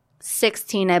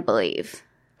 16, I believe.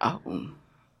 Oh.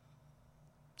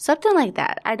 Something like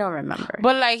that. I don't remember.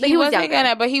 But like he wasn't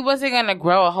gonna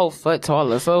grow a whole foot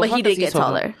taller. So but he did get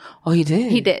taller. Oh, he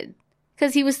did? He did.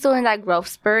 Because he was still in that growth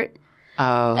spurt.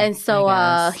 Oh. And so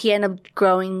he ended up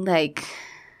growing like, I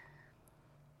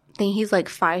think he's like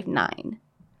 5'9"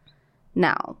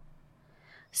 now.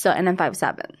 So, and I'm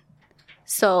 5'7".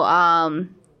 So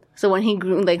when he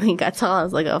grew, like, when he got tall, I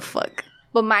was like, oh, fuck.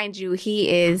 But mind you, he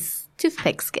is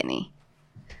toothpick skinny.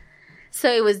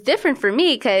 So it was different for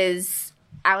me because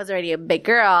I was already a big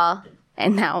girl,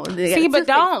 and now see, but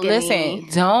do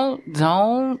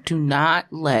not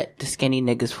let the skinny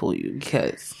niggas fool you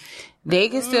because they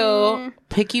can still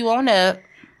pick you on up.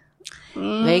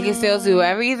 They can still do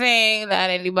everything that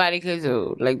anybody could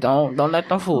do. Like, don't let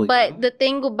them fool you. But the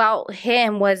thing about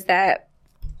him was that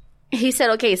he said,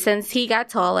 okay, since he got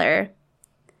taller,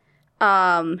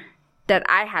 that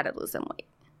I had to lose some weight.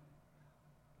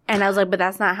 And I was like, but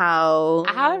that's not how...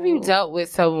 How have you dealt with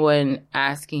someone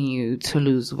asking you to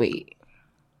lose weight?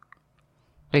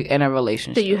 Like, in a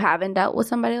relationship? So you haven't dealt with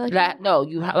somebody like that? No,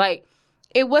 like,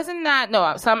 it wasn't that...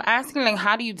 No, so I'm asking, like,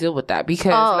 how do you deal with that?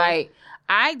 Because, like...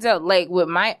 I dealt, like, with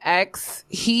my ex,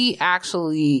 I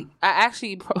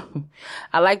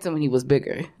liked him when he was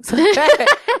bigger. So, I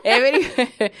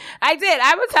did.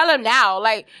 I would tell him now,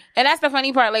 like, and that's the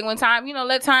funny part, like, when time,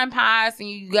 let time pass and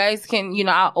you guys can,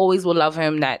 I always will love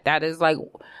him. That is, like,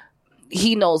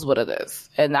 he knows what it is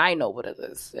and I know what it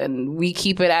is. And we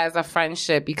keep it as a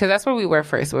friendship because that's where we were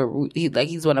first.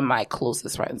 He's one of my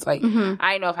closest friends. Like,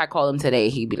 I know if I call him today,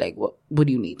 he'd be like, what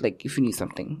do you need? Like, if you need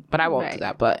something. But I won't do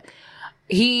that. But...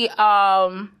 we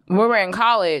were in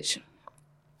college,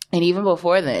 and even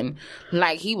before then,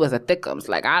 like, he was a thickums.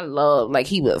 Like,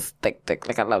 he was thick,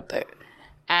 like, I loved it.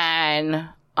 And,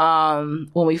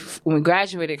 when we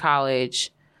graduated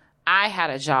college, I had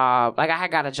a job. Like, I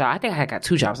had got a job. I think I had got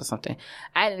 2 jobs or something.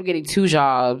 I ended up getting 2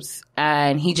 jobs,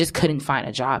 and he just couldn't find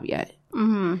a job yet.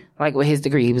 Mm-hmm. Like, with his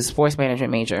degree, he was a sports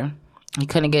management major. He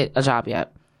couldn't get a job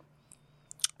yet.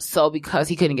 So because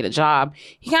he couldn't get a job,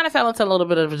 he kind of fell into a little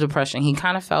bit of a depression. He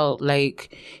kind of felt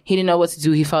like he didn't know what to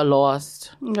do. He felt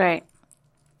lost. Right.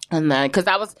 And then, because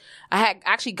I had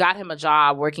actually got him a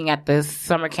job working at this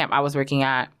summer camp I was working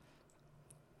at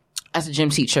as a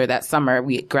gym teacher that summer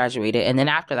we graduated. And then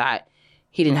after that,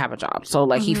 he didn't have a job. So,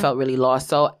 like, he felt really lost.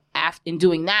 So in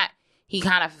doing that, he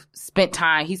kind of spent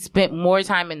more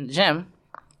time in the gym,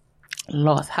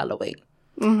 lost hella weight.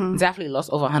 Mm-hmm. Definitely lost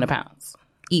over 100 pounds.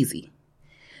 Easy.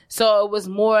 So it was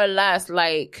more or less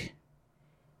like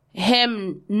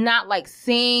him not like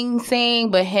saying,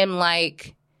 but him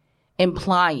like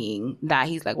implying that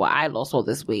he's like, well, I lost all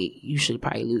this weight. You should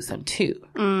probably lose some too.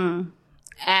 And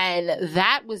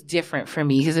that was different for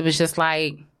me because it was just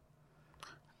like,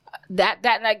 that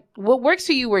like what works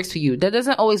for you. That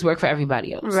doesn't always work for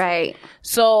everybody else. Right.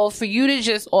 So for you to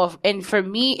just off, and for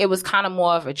me, it was kind of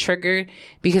more of a trigger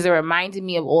because it reminded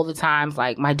me of all the times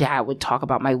like my dad would talk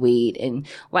about my weight, and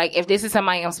like if this is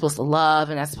somebody I'm supposed to love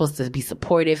and that's supposed to be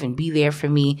supportive and be there for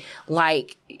me,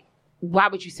 like why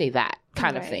would you say that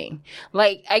kind of thing?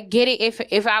 Like I get it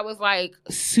if I was like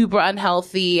super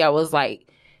unhealthy, I was like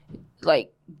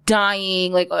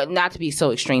dying, like not to be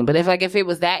so extreme, but if it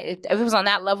was that, if it was on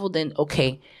that level, then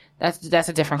okay, that's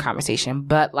a different conversation.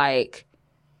 But like,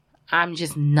 I'm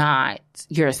just not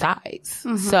your size.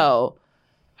 Mm-hmm. So,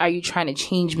 are you trying to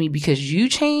change me because you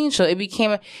changed? So it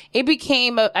became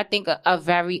I think a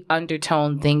very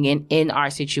undertone thing in our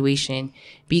situation,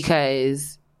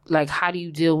 because like, how do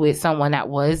you deal with someone that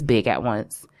was big at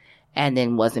once and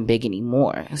then wasn't big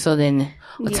anymore? So then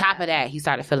on top of that, he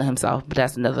started feeling himself, but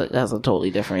that's a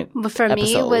totally different But for episode.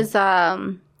 me, it was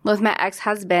with my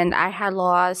ex-husband, I had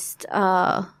lost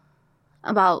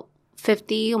about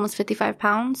 50, almost 55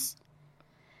 pounds.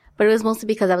 But it was mostly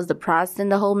because I was depressed in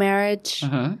the whole marriage.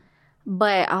 Mm-hmm.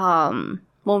 But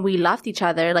when we left each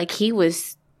other, like he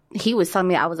was telling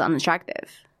me I was unattractive.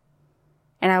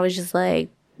 And I was just like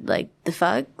the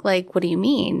fuck? Like, what do you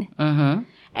mean? Mm-hmm.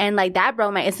 And, like, that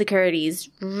brought my insecurities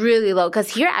really low. Because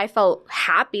here I felt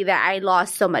happy that I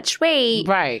lost so much weight.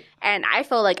 Right. And I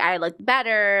felt like I looked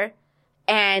better.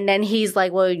 And then he's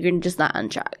like, well, you're just not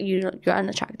you're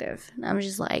unattractive. And I'm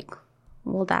just like,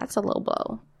 well, that's a low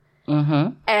blow.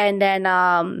 Mm-hmm. And then,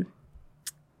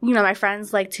 my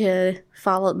friends like to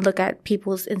look at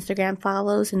people's Instagram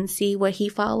follows and see what he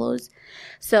follows.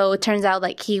 So it turns out,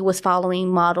 like, he was following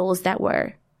models that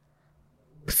were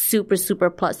super, super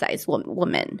plus size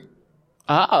woman.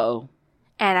 Oh.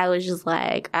 And I was just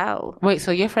like, oh. Wait,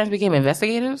 so your friends became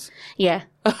investigators? Yeah.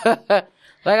 I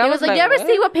was like, you ever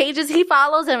see what pages he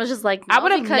follows? And it was just like, no, I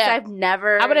would have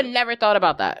never thought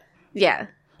about that. Yeah.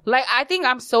 Like, I think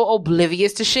I'm so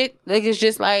oblivious to shit. Like, it's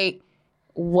just like,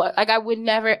 what? Like, I would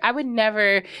never,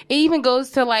 it even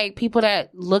goes to like people that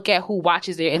look at who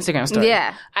watches their Instagram story.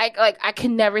 Yeah. I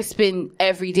can never spend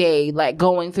every day like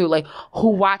going through like who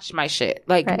watched my shit.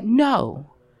 Like, right.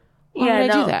 No. Why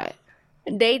did I do that?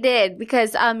 They did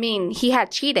because, he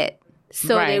had cheated.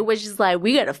 So They was just like,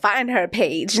 we gotta find her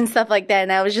page and stuff like that.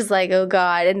 And I was just like, oh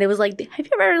God. And it was like, have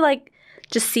you ever like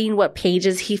just seen what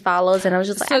pages he follows? And I was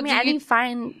just like, I didn't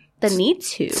find the need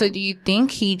to. So do you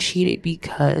think he cheated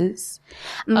because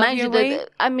mind you,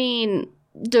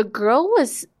 the girl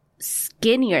was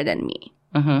skinnier than me.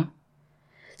 Mm-hmm.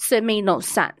 So it made no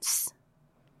sense.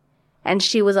 And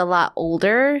she was a lot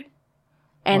older.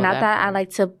 And not that I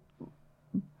like to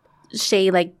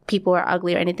say like people are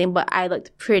ugly or anything, but I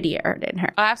looked prettier than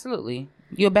her. Oh, absolutely.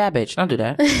 You're a bad bitch. Don't do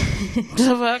that.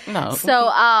 No.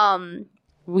 So,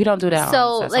 we don't do that.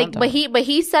 So, like, but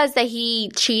he says that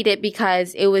he cheated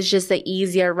because it was just an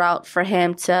easier route for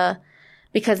him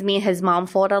because me and his mom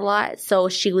fought a lot, so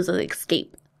she was an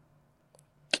escape.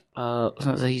 So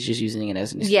he's just using it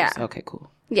as an excuse. Yeah. Okay,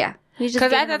 cool. Yeah.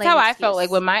 Because that's how I felt.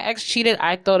 Like, when my ex cheated,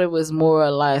 I thought it was more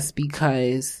or less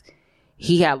because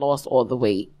he had lost all the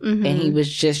weight. Mm-hmm. And he was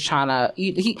just trying to...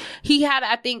 He had,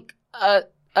 I think,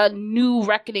 a new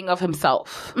reckoning of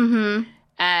himself. Mm-hmm.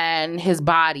 And his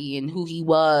body and who he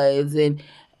was. And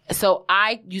so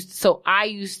I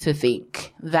used to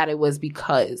think that it was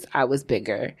because I was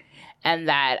bigger and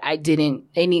that I didn't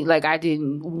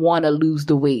want to lose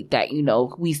the weight that,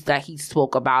 that he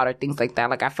spoke about or things like that.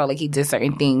 Like, I felt like he did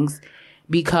certain things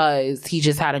because he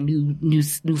just had a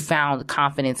newfound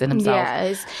confidence in himself.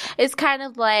 Yeah, it's kind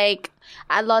of like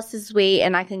I lost his weight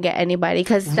and I can get anybody,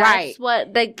 because that's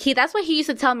what he used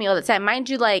to tell me all the time. Mind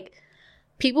you, like,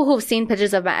 people who've seen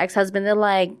pictures of my ex-husband, they're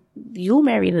like, you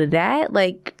married a dad?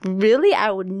 Like, really? I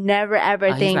would never ever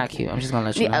think. He's not cute. I'm just gonna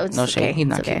let you know. No shade. Okay. He's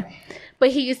not cute. But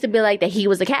he used to be like that he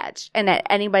was a catch and that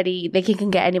he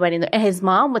can get anybody in there. And his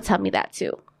mom would tell me that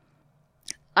too.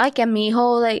 Like,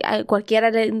 mijo, like,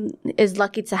 cualquiera is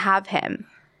lucky to have him.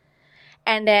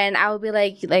 And then I would be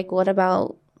like, what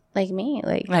about, like, me?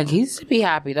 Like, he should be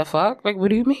happy. The fuck? Like, what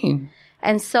do you mean?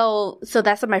 And so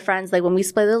that's what my friends, like, when we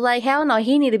split, they're like, hell no,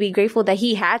 he need to be grateful that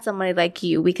he had somebody like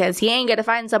you, because he ain't gonna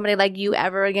find somebody like you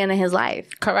ever again in his life.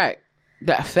 Correct.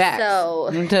 That fact. So,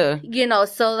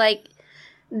 so, like,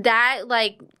 that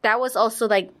was also,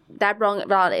 like, that brought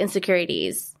about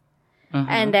insecurities. Mm-hmm.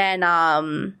 And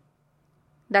then,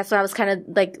 that's when I was kind of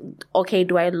like, okay,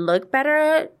 do I look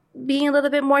better being a little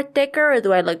bit more thicker, or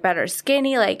do I look better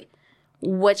skinny? Like,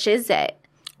 which is it?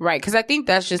 Right. Because I think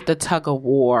that's just the tug of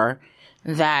war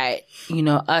that,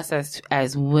 us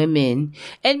as women,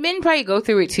 and men probably go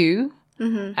through it too.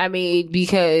 Mm-hmm. I mean,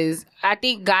 because I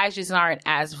think guys just aren't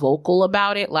as vocal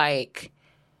about it. Like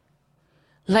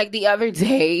the other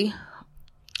day,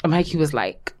 Mikey was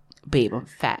like, babe, I'm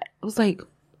fat. I was like,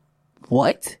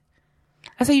 what?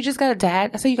 I said, you just got a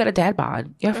dad. I said, you got a dad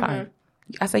bod. You're fine.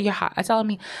 I said, you're hot. I tell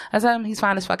him he's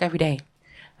fine as fuck every day.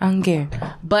 I don't care.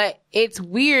 But it's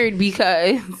weird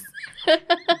because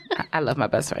I love my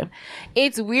best friend.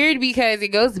 It's weird because it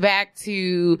goes back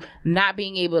to not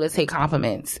being able to take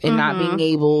compliments and not being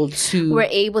able to. We're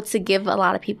able to give a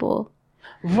lot of people.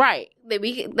 Right.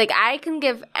 I can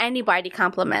give anybody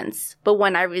compliments, but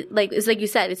when it's like you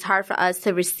said, it's hard for us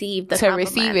to receive the compliment.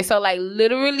 Receive it. So like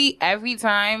literally every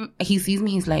time he sees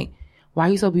me, he's like, "Why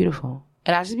are you so beautiful?"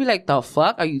 And I just be like, "The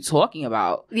fuck are you talking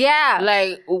about?" Yeah.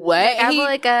 Like what? I'm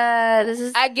like, this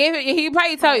is. I gave it. He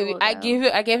probably tell you. I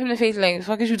gave him the face like, "The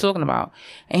fuck is you talking about?"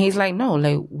 And he's like, "No,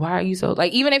 like, why are you so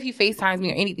like?" Even if he FaceTimes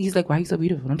me or anything, he's like, "Why are you so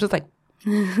beautiful?" And I'm just like,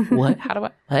 what? How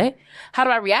do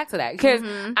I react to that? Because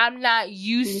I'm not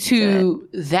used to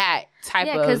that type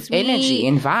of energy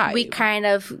and vibe. We kind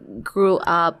of grew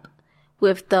up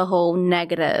with the whole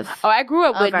negative. Oh, I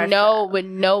grew up with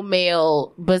no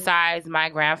male besides my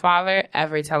grandfather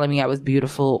ever telling me I was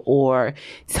beautiful or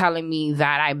telling me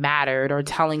that I mattered or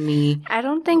telling me. I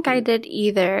don't think I did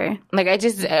either. Like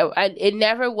it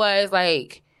never was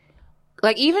like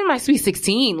even my sweet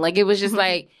 16. Like it was just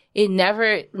like. It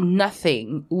never,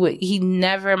 nothing.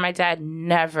 My dad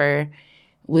never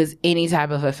was any type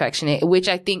of affectionate, which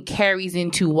I think carries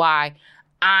into why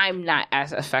I'm not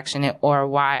as affectionate or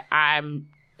why I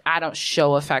don't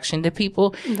show affection to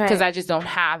people because I just don't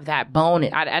have that bone.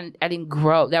 I didn't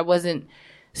grow. That wasn't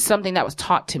something that was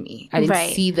taught to me. I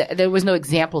didn't see that. There was no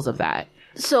examples of that.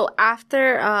 So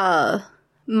after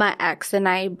my ex and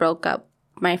I broke up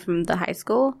from the high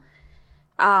school,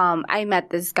 I met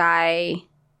this guy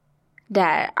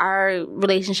that our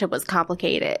relationship was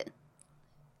complicated.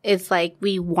 It's like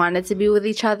we wanted to be with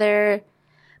each other,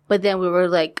 but then we were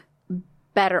like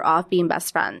better off being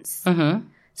best friends. Mm-hmm.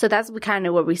 So that's kind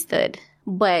of where we stood.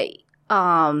 But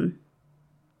I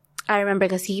remember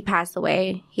because he passed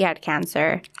away. He had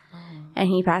cancer, and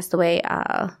he passed away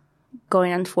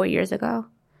going on 4 years ago.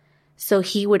 So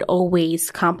he would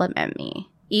always compliment me.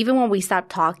 Even when we stopped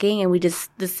talking and we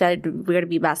just decided we're going to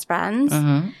be best friends,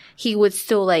 he would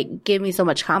still, like, give me so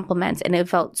much compliments, and it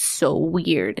felt so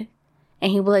weird.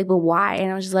 And he would be like, but why? And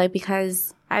I was just like,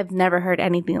 because I've never heard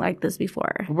anything like this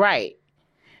before. Right.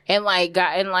 And,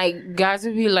 guys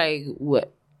would be like,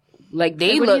 what? Like, what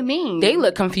do you mean? They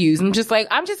look confused. I'm just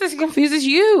as confused as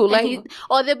you. Like,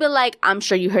 or they'll be like, I'm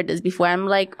sure you heard this before. I'm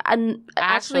like,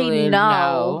 actually,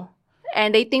 no.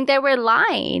 And they think that we're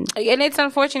lying. And it's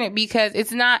unfortunate because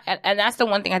it's not, and that's the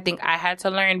one thing I think I had to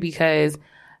learn because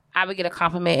I would get a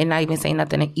compliment and not even say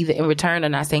nothing either in return or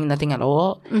not saying nothing at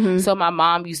all. Mm-hmm. So my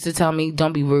mom used to tell me,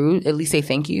 don't be rude, at least say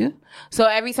thank you. So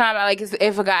every time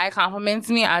if a guy compliments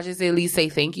me, I just at least say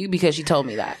thank you because she told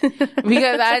me that.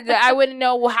 Because I wouldn't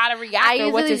know how to react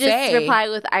or what to say. I usually just reply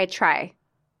with, I try.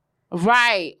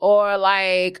 Right. Or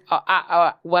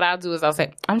what I'll do is I'll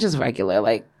say, I'm just regular.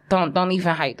 Like, Don't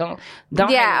even hype. Don't.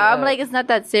 Yeah, I'm like, it's not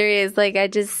that serious. Like,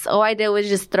 all I did was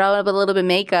just throw up a little bit of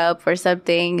makeup or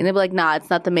something, and they'd be like, "Nah, it's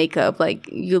not the makeup. Like,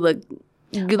 you look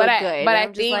good." But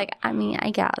I'm just like, I mean,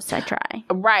 I guess I try.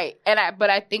 Right, but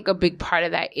I think a big part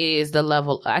of that is the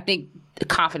level. I think the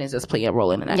confidence is playing a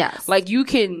role in that. Yes, like you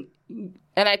can.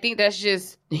 And I think that's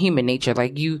just human nature.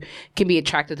 Like, you can be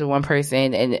attracted to one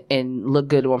person and look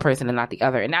good to one person and not the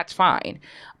other. And that's fine.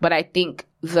 But I think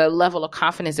the level of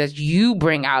confidence that you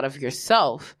bring out of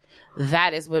yourself,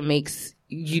 that is what makes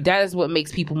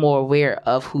people more aware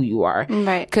of who you are.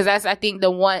 Right. Because I think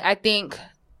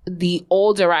the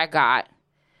older I got,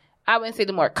 I wouldn't say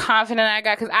the more confident I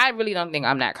got, because I really don't think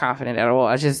I'm that confident at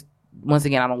all. Once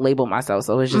again, I don't label myself,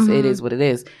 so it's just, it is what it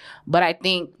is. But I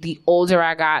think the older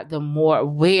I got, the more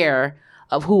aware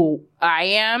of who I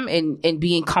am and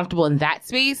being comfortable in that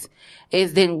space and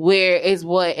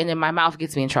then my mouth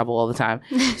gets me in trouble all the time.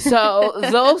 So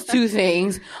those two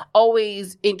things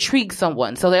always intrigue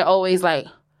someone. So they're always like,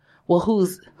 well,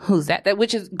 who's that? That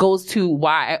which goes to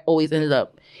why I always ended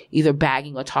up either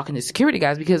bagging or talking to security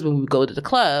guys, because when we go to the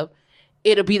club,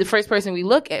 it'll be the first person we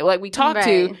look at, like we talk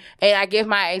to, and I give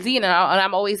my ID, and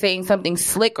I'm always saying something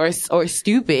slick or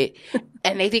stupid,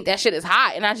 and they think that shit is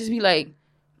hot, and I just be like,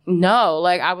 no,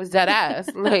 like I was dead ass,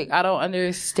 like I don't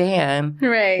understand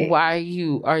why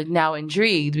you are now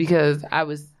intrigued, because I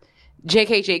was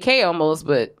JK almost,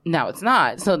 but now it's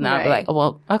not. So now I'll be like,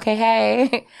 well, okay,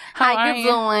 hey, how you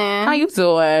doing? How you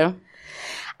doing?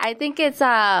 I think it's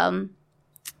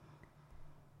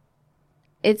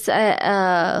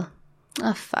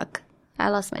oh fuck. I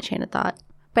lost my train of thought.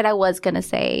 But I was going to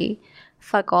say,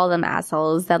 fuck all them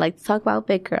assholes that like to talk about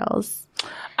big girls.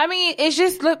 I mean, it's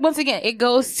just, look, once again, it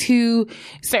goes to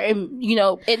certain,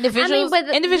 individuals,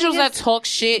 individuals that talk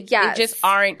shit, they just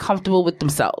aren't comfortable with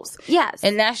themselves. Yes.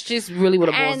 And that's just really what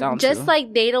it boils down to. Just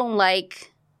like they don't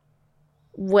like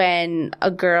when a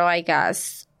girl, I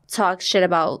guess, talks shit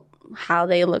about how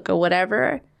they look or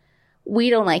whatever,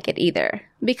 we don't like it either.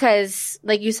 Because,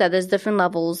 like you said, there's different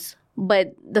levels.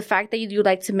 But the fact that you do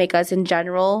like to make us in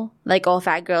general, like all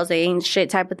fat girls, they ain't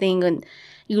shit type of thing, and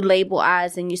you label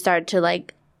us and you start to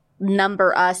like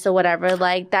number us or whatever,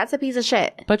 like that's a piece of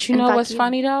shit. But you know what's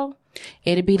funny though?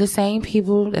 It'd be the same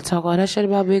people that talk all that shit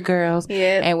about big girls.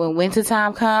 Yeah. And when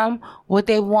wintertime come, what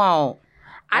they want?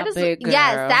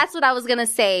 Yes, that's what I was gonna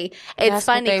say. It's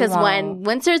funny because when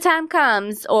wintertime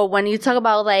comes, or when you talk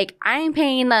about like, I ain't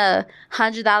paying a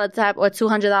 $100 type or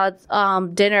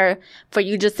 $200 dinner for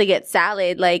you just to get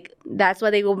salad, like that's why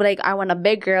they will be like, I want a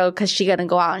big girl because she gonna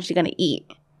go out and she gonna eat.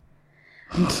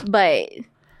 But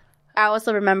I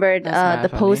also remembered the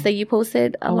post that you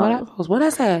posted. What I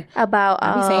said? About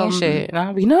I be saying shit and I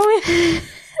don't be knowing.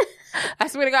 I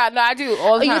swear to God, no, I do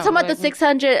all the time. You were talking about the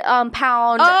 600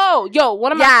 pound. Oh, yo,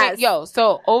 one of my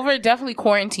so over definitely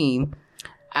quarantine.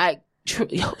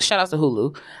 Shout out to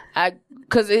Hulu,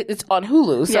 because it's on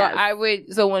Hulu.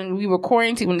 So so when we were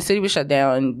quarantined, when the city was shut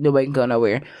down and nobody can go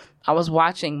nowhere, I was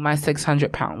watching My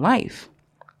 600 Pound Life.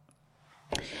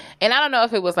 And I don't know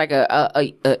if it was like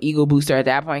a ego booster at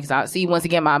that point, because once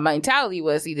again, my mentality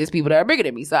was, there's people that are bigger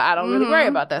than me, so I don't really worry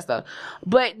about that stuff.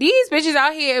 But these bitches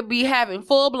out here be having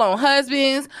full-blown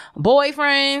husbands,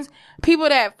 boyfriends, people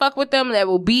that fuck with them, that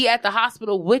will be at the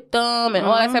hospital with them, and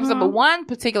all that type of stuff. But one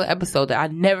particular episode that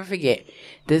I never forget,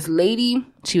 this lady,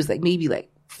 she was like maybe like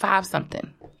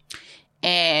 5-something,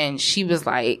 and she was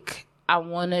like, I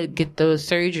want to get the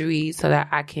surgery so that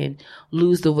I can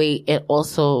lose the weight. And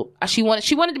also, she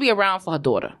wanted to be around for her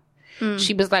daughter.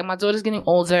 She was like, my daughter's getting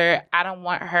older. I don't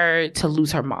want her to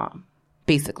lose her mom,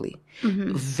 basically.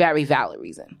 Very valid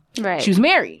reason. Right. She was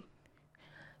married.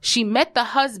 She met the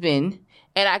husband,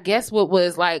 and I guess what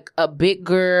was like a big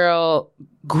girl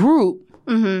group,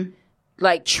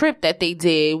 like trip that they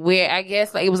did, where I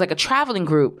guess like it was like a traveling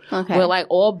group, where like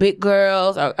all big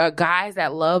girls or guys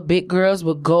that love big girls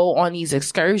would go on these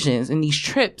excursions and these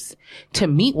trips to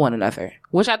meet one another,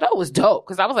 which I thought was dope,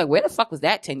 because I was like, where the fuck was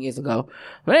that 10 years ago?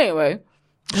 But anyway,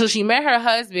 so she met her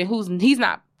husband, he's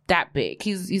not that big,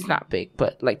 he's not big,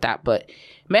 but like that, but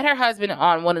met her husband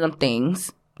on one of them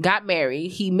things, got married.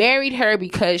 He married her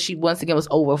because she once again was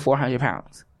over 400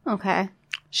 pounds.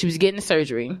 She was getting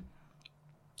surgery.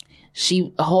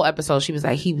 A whole episode, she was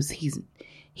like, he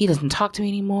doesn't talk to me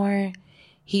anymore.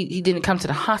 He didn't come to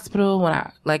the hospital when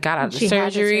I like got out of the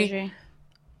surgery.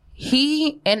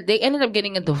 They ended up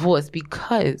getting a divorce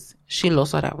because she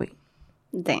lost all that weight.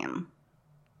 Damn.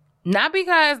 Not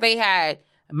because they had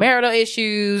marital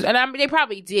issues, and they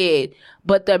probably did,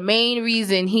 but the main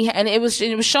reason it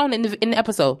was shown in the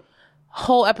episode.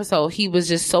 Whole episode, he was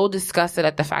just so disgusted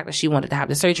at the fact that she wanted to have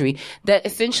the surgery, that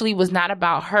essentially was not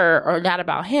about her or not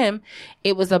about him.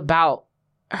 It was about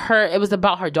her. It was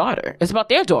about her daughter. It's about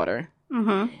their daughter,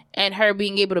 and her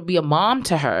being able to be a mom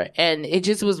to her. And it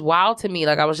just was wild to me.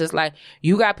 Like, I was just like,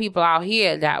 you got people out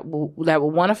here that will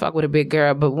want to fuck with a big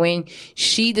girl, but when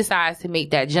she decides to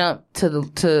make that jump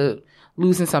to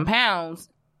losing some pounds,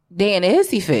 they in a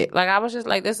hissy fit. Like, I was just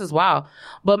like, this is wild.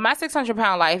 But My 600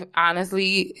 Pound Life,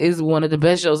 honestly, is one of the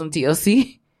best shows on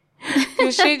TLC.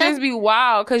 It should just be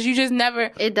wild, because you just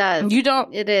never... It does. You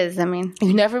don't... It is, I mean...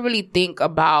 You never really think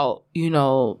about,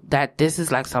 that this is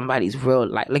like somebody's real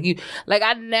life.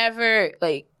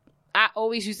 I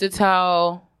always used to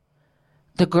tell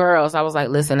the girls, I was like,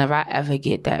 listen, if I ever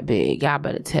get that big, y'all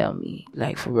better tell me,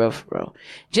 like, for real.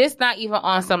 Just not even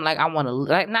on some, like, I want to,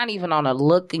 like, not even on a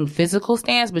looking physical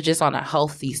stance, but just on a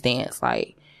healthy stance.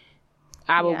 Like,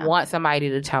 I would want somebody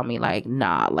to tell me, like,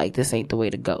 nah, like, this ain't the way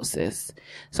to go, sis.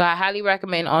 So I highly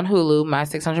recommend on Hulu, My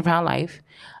 600 Pound Life.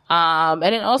 And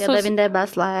then also... They're living their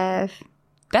best life.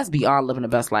 That's beyond living the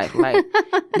best life. Like,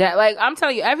 that, like, I'm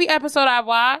telling you, every episode I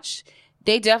watched,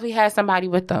 they definitely had somebody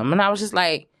with them. And I was just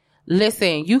like,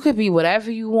 listen, you could be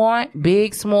whatever you want,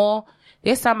 big, small.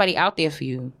 There's somebody out there for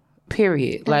you.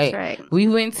 Period. That's like, right. we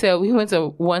went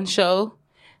to one show.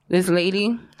 This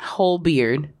lady, whole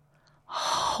beard,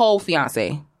 whole fiance.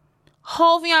 Like,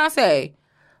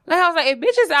 I was like, if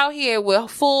bitches out here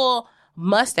with full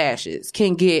mustaches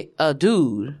can get a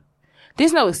dude,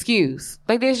 there's no excuse.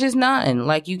 Like, there's just nothing.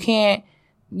 Like, you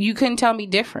couldn't tell me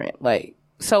different. Like,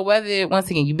 so whether, once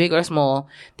again, you big or small,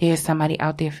 there's somebody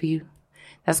out there for you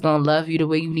that's gonna love you the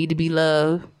way you need to be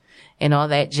loved, and all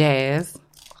that jazz.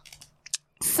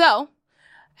 So,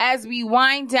 as we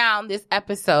wind down this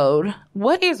episode,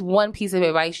 what is one piece of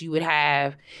advice you would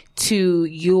have to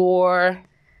your...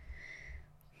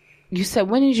 You said,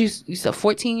 when did you said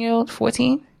 14-year-old?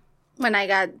 14? When I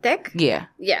got thick? Yeah.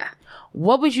 Yeah.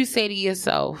 What would you say to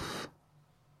yourself?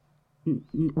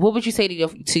 What would you say to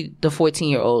the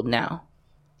 14-year-old now?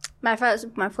 My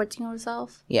 14-year-old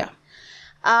self? Yeah.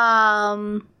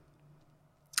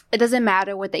 It doesn't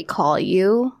matter what they call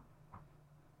you.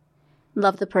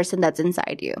 Love the person that's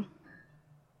inside you.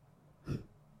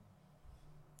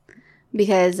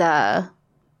 Because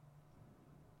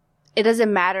it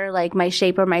doesn't matter like my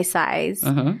shape or my size.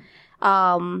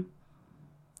 Mm-hmm.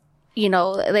 You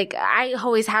know, like I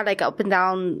always had like up and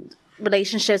down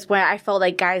relationships where I felt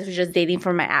like guys were just dating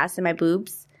for my ass and my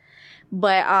boobs.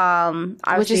 But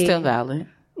which is still valid.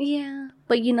 Yeah.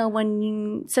 But you know,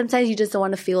 sometimes you just don't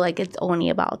want to feel like it's only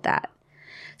about that.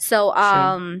 So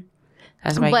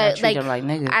that's why you gotta treat them like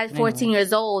niggas. At 14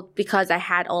 years old, because I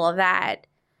had all of that,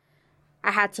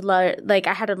 I had to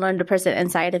learn the person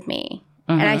inside of me.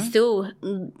 Mm-hmm.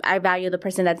 And I value the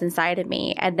person that's inside of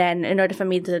me. And then in order for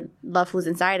me to love who's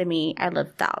inside of me, I love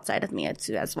the outside of me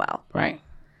too as well. Right.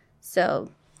 So,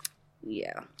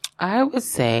 yeah. I would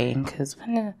say, because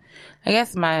I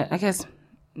guess my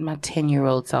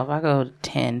 10-year-old self, I go to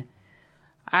 10.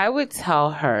 I would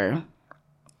tell her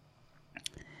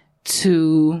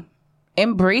to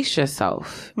embrace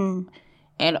yourself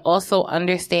and also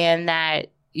understand that,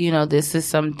 you know, this is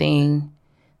something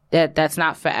that's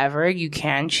not forever. You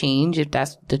can change if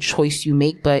that's the choice you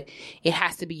make, but it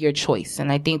has to be your choice.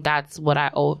 And I think that's what I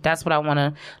want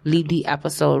to leave the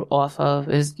episode off of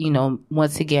is, you know,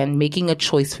 once again, making a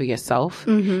choice for yourself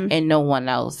and no one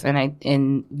else.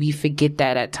 And we forget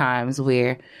that at times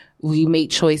where we make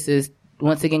choices.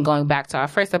 Once again, going back to our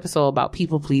first episode about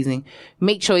people pleasing,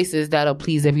 make choices that'll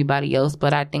please everybody else.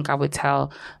 But I think I would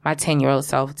tell my 10-year-old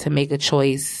self to make a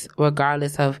choice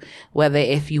regardless of whether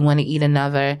if you want to eat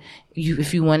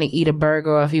if you want to eat a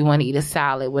burger or if you want to eat a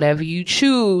salad, whatever you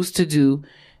choose to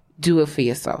do it for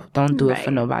yourself. Don't do it for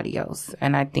nobody else.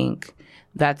 And I think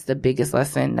that's the biggest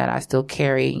lesson that I still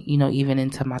carry, you know, even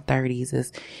into my 30s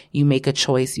is you make a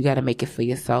choice. You got to make it for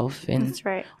yourself. And that's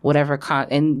right.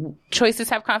 And choices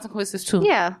have consequences too.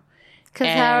 Yeah. Because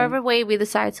however way we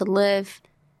decide to live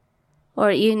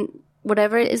or even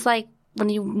whatever, it's like when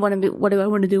you want to be, what do I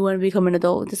want to do when I become an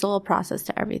adult? There's a whole process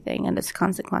to everything and there's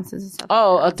consequences and stuff.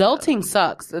 Oh, like adulting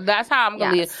sucks. That's how I'm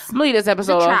going to leave this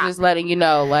episode off, just letting you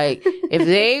know, like, if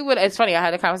they would, it's funny, I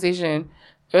had a conversation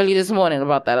early this morning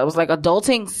about that. I was like,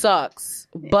 adulting sucks,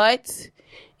 but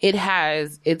it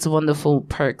has its wonderful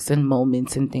perks and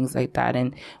moments and things like that.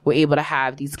 And we're able to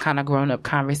have these kind of grown up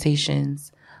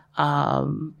conversations,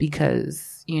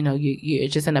 because, you know, you're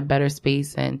just in a better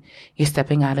space and you're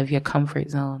stepping out of your comfort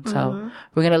zone. So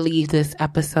we're going to leave this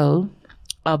episode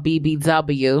of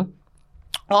BBW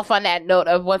off on that note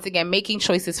of, once again, making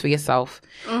choices for yourself.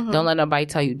 Don't let nobody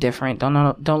tell you different.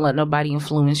 Don't let nobody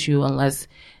influence you unless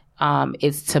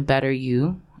it's to better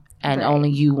you, and only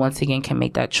you, once again, can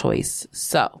make that choice.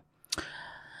 So,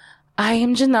 I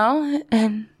am Janelle,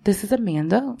 and this is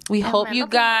Amanda. We hope you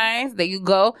guys, there you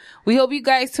go. We hope you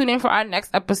guys tune in for our next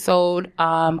episode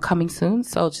coming soon,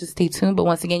 so just stay tuned. But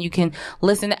once again, you can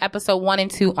listen to episode 1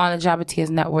 and 2 on the Java Tears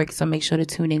Network, so make sure to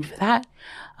tune in for that.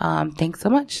 Thanks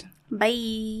so much.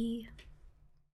 Bye.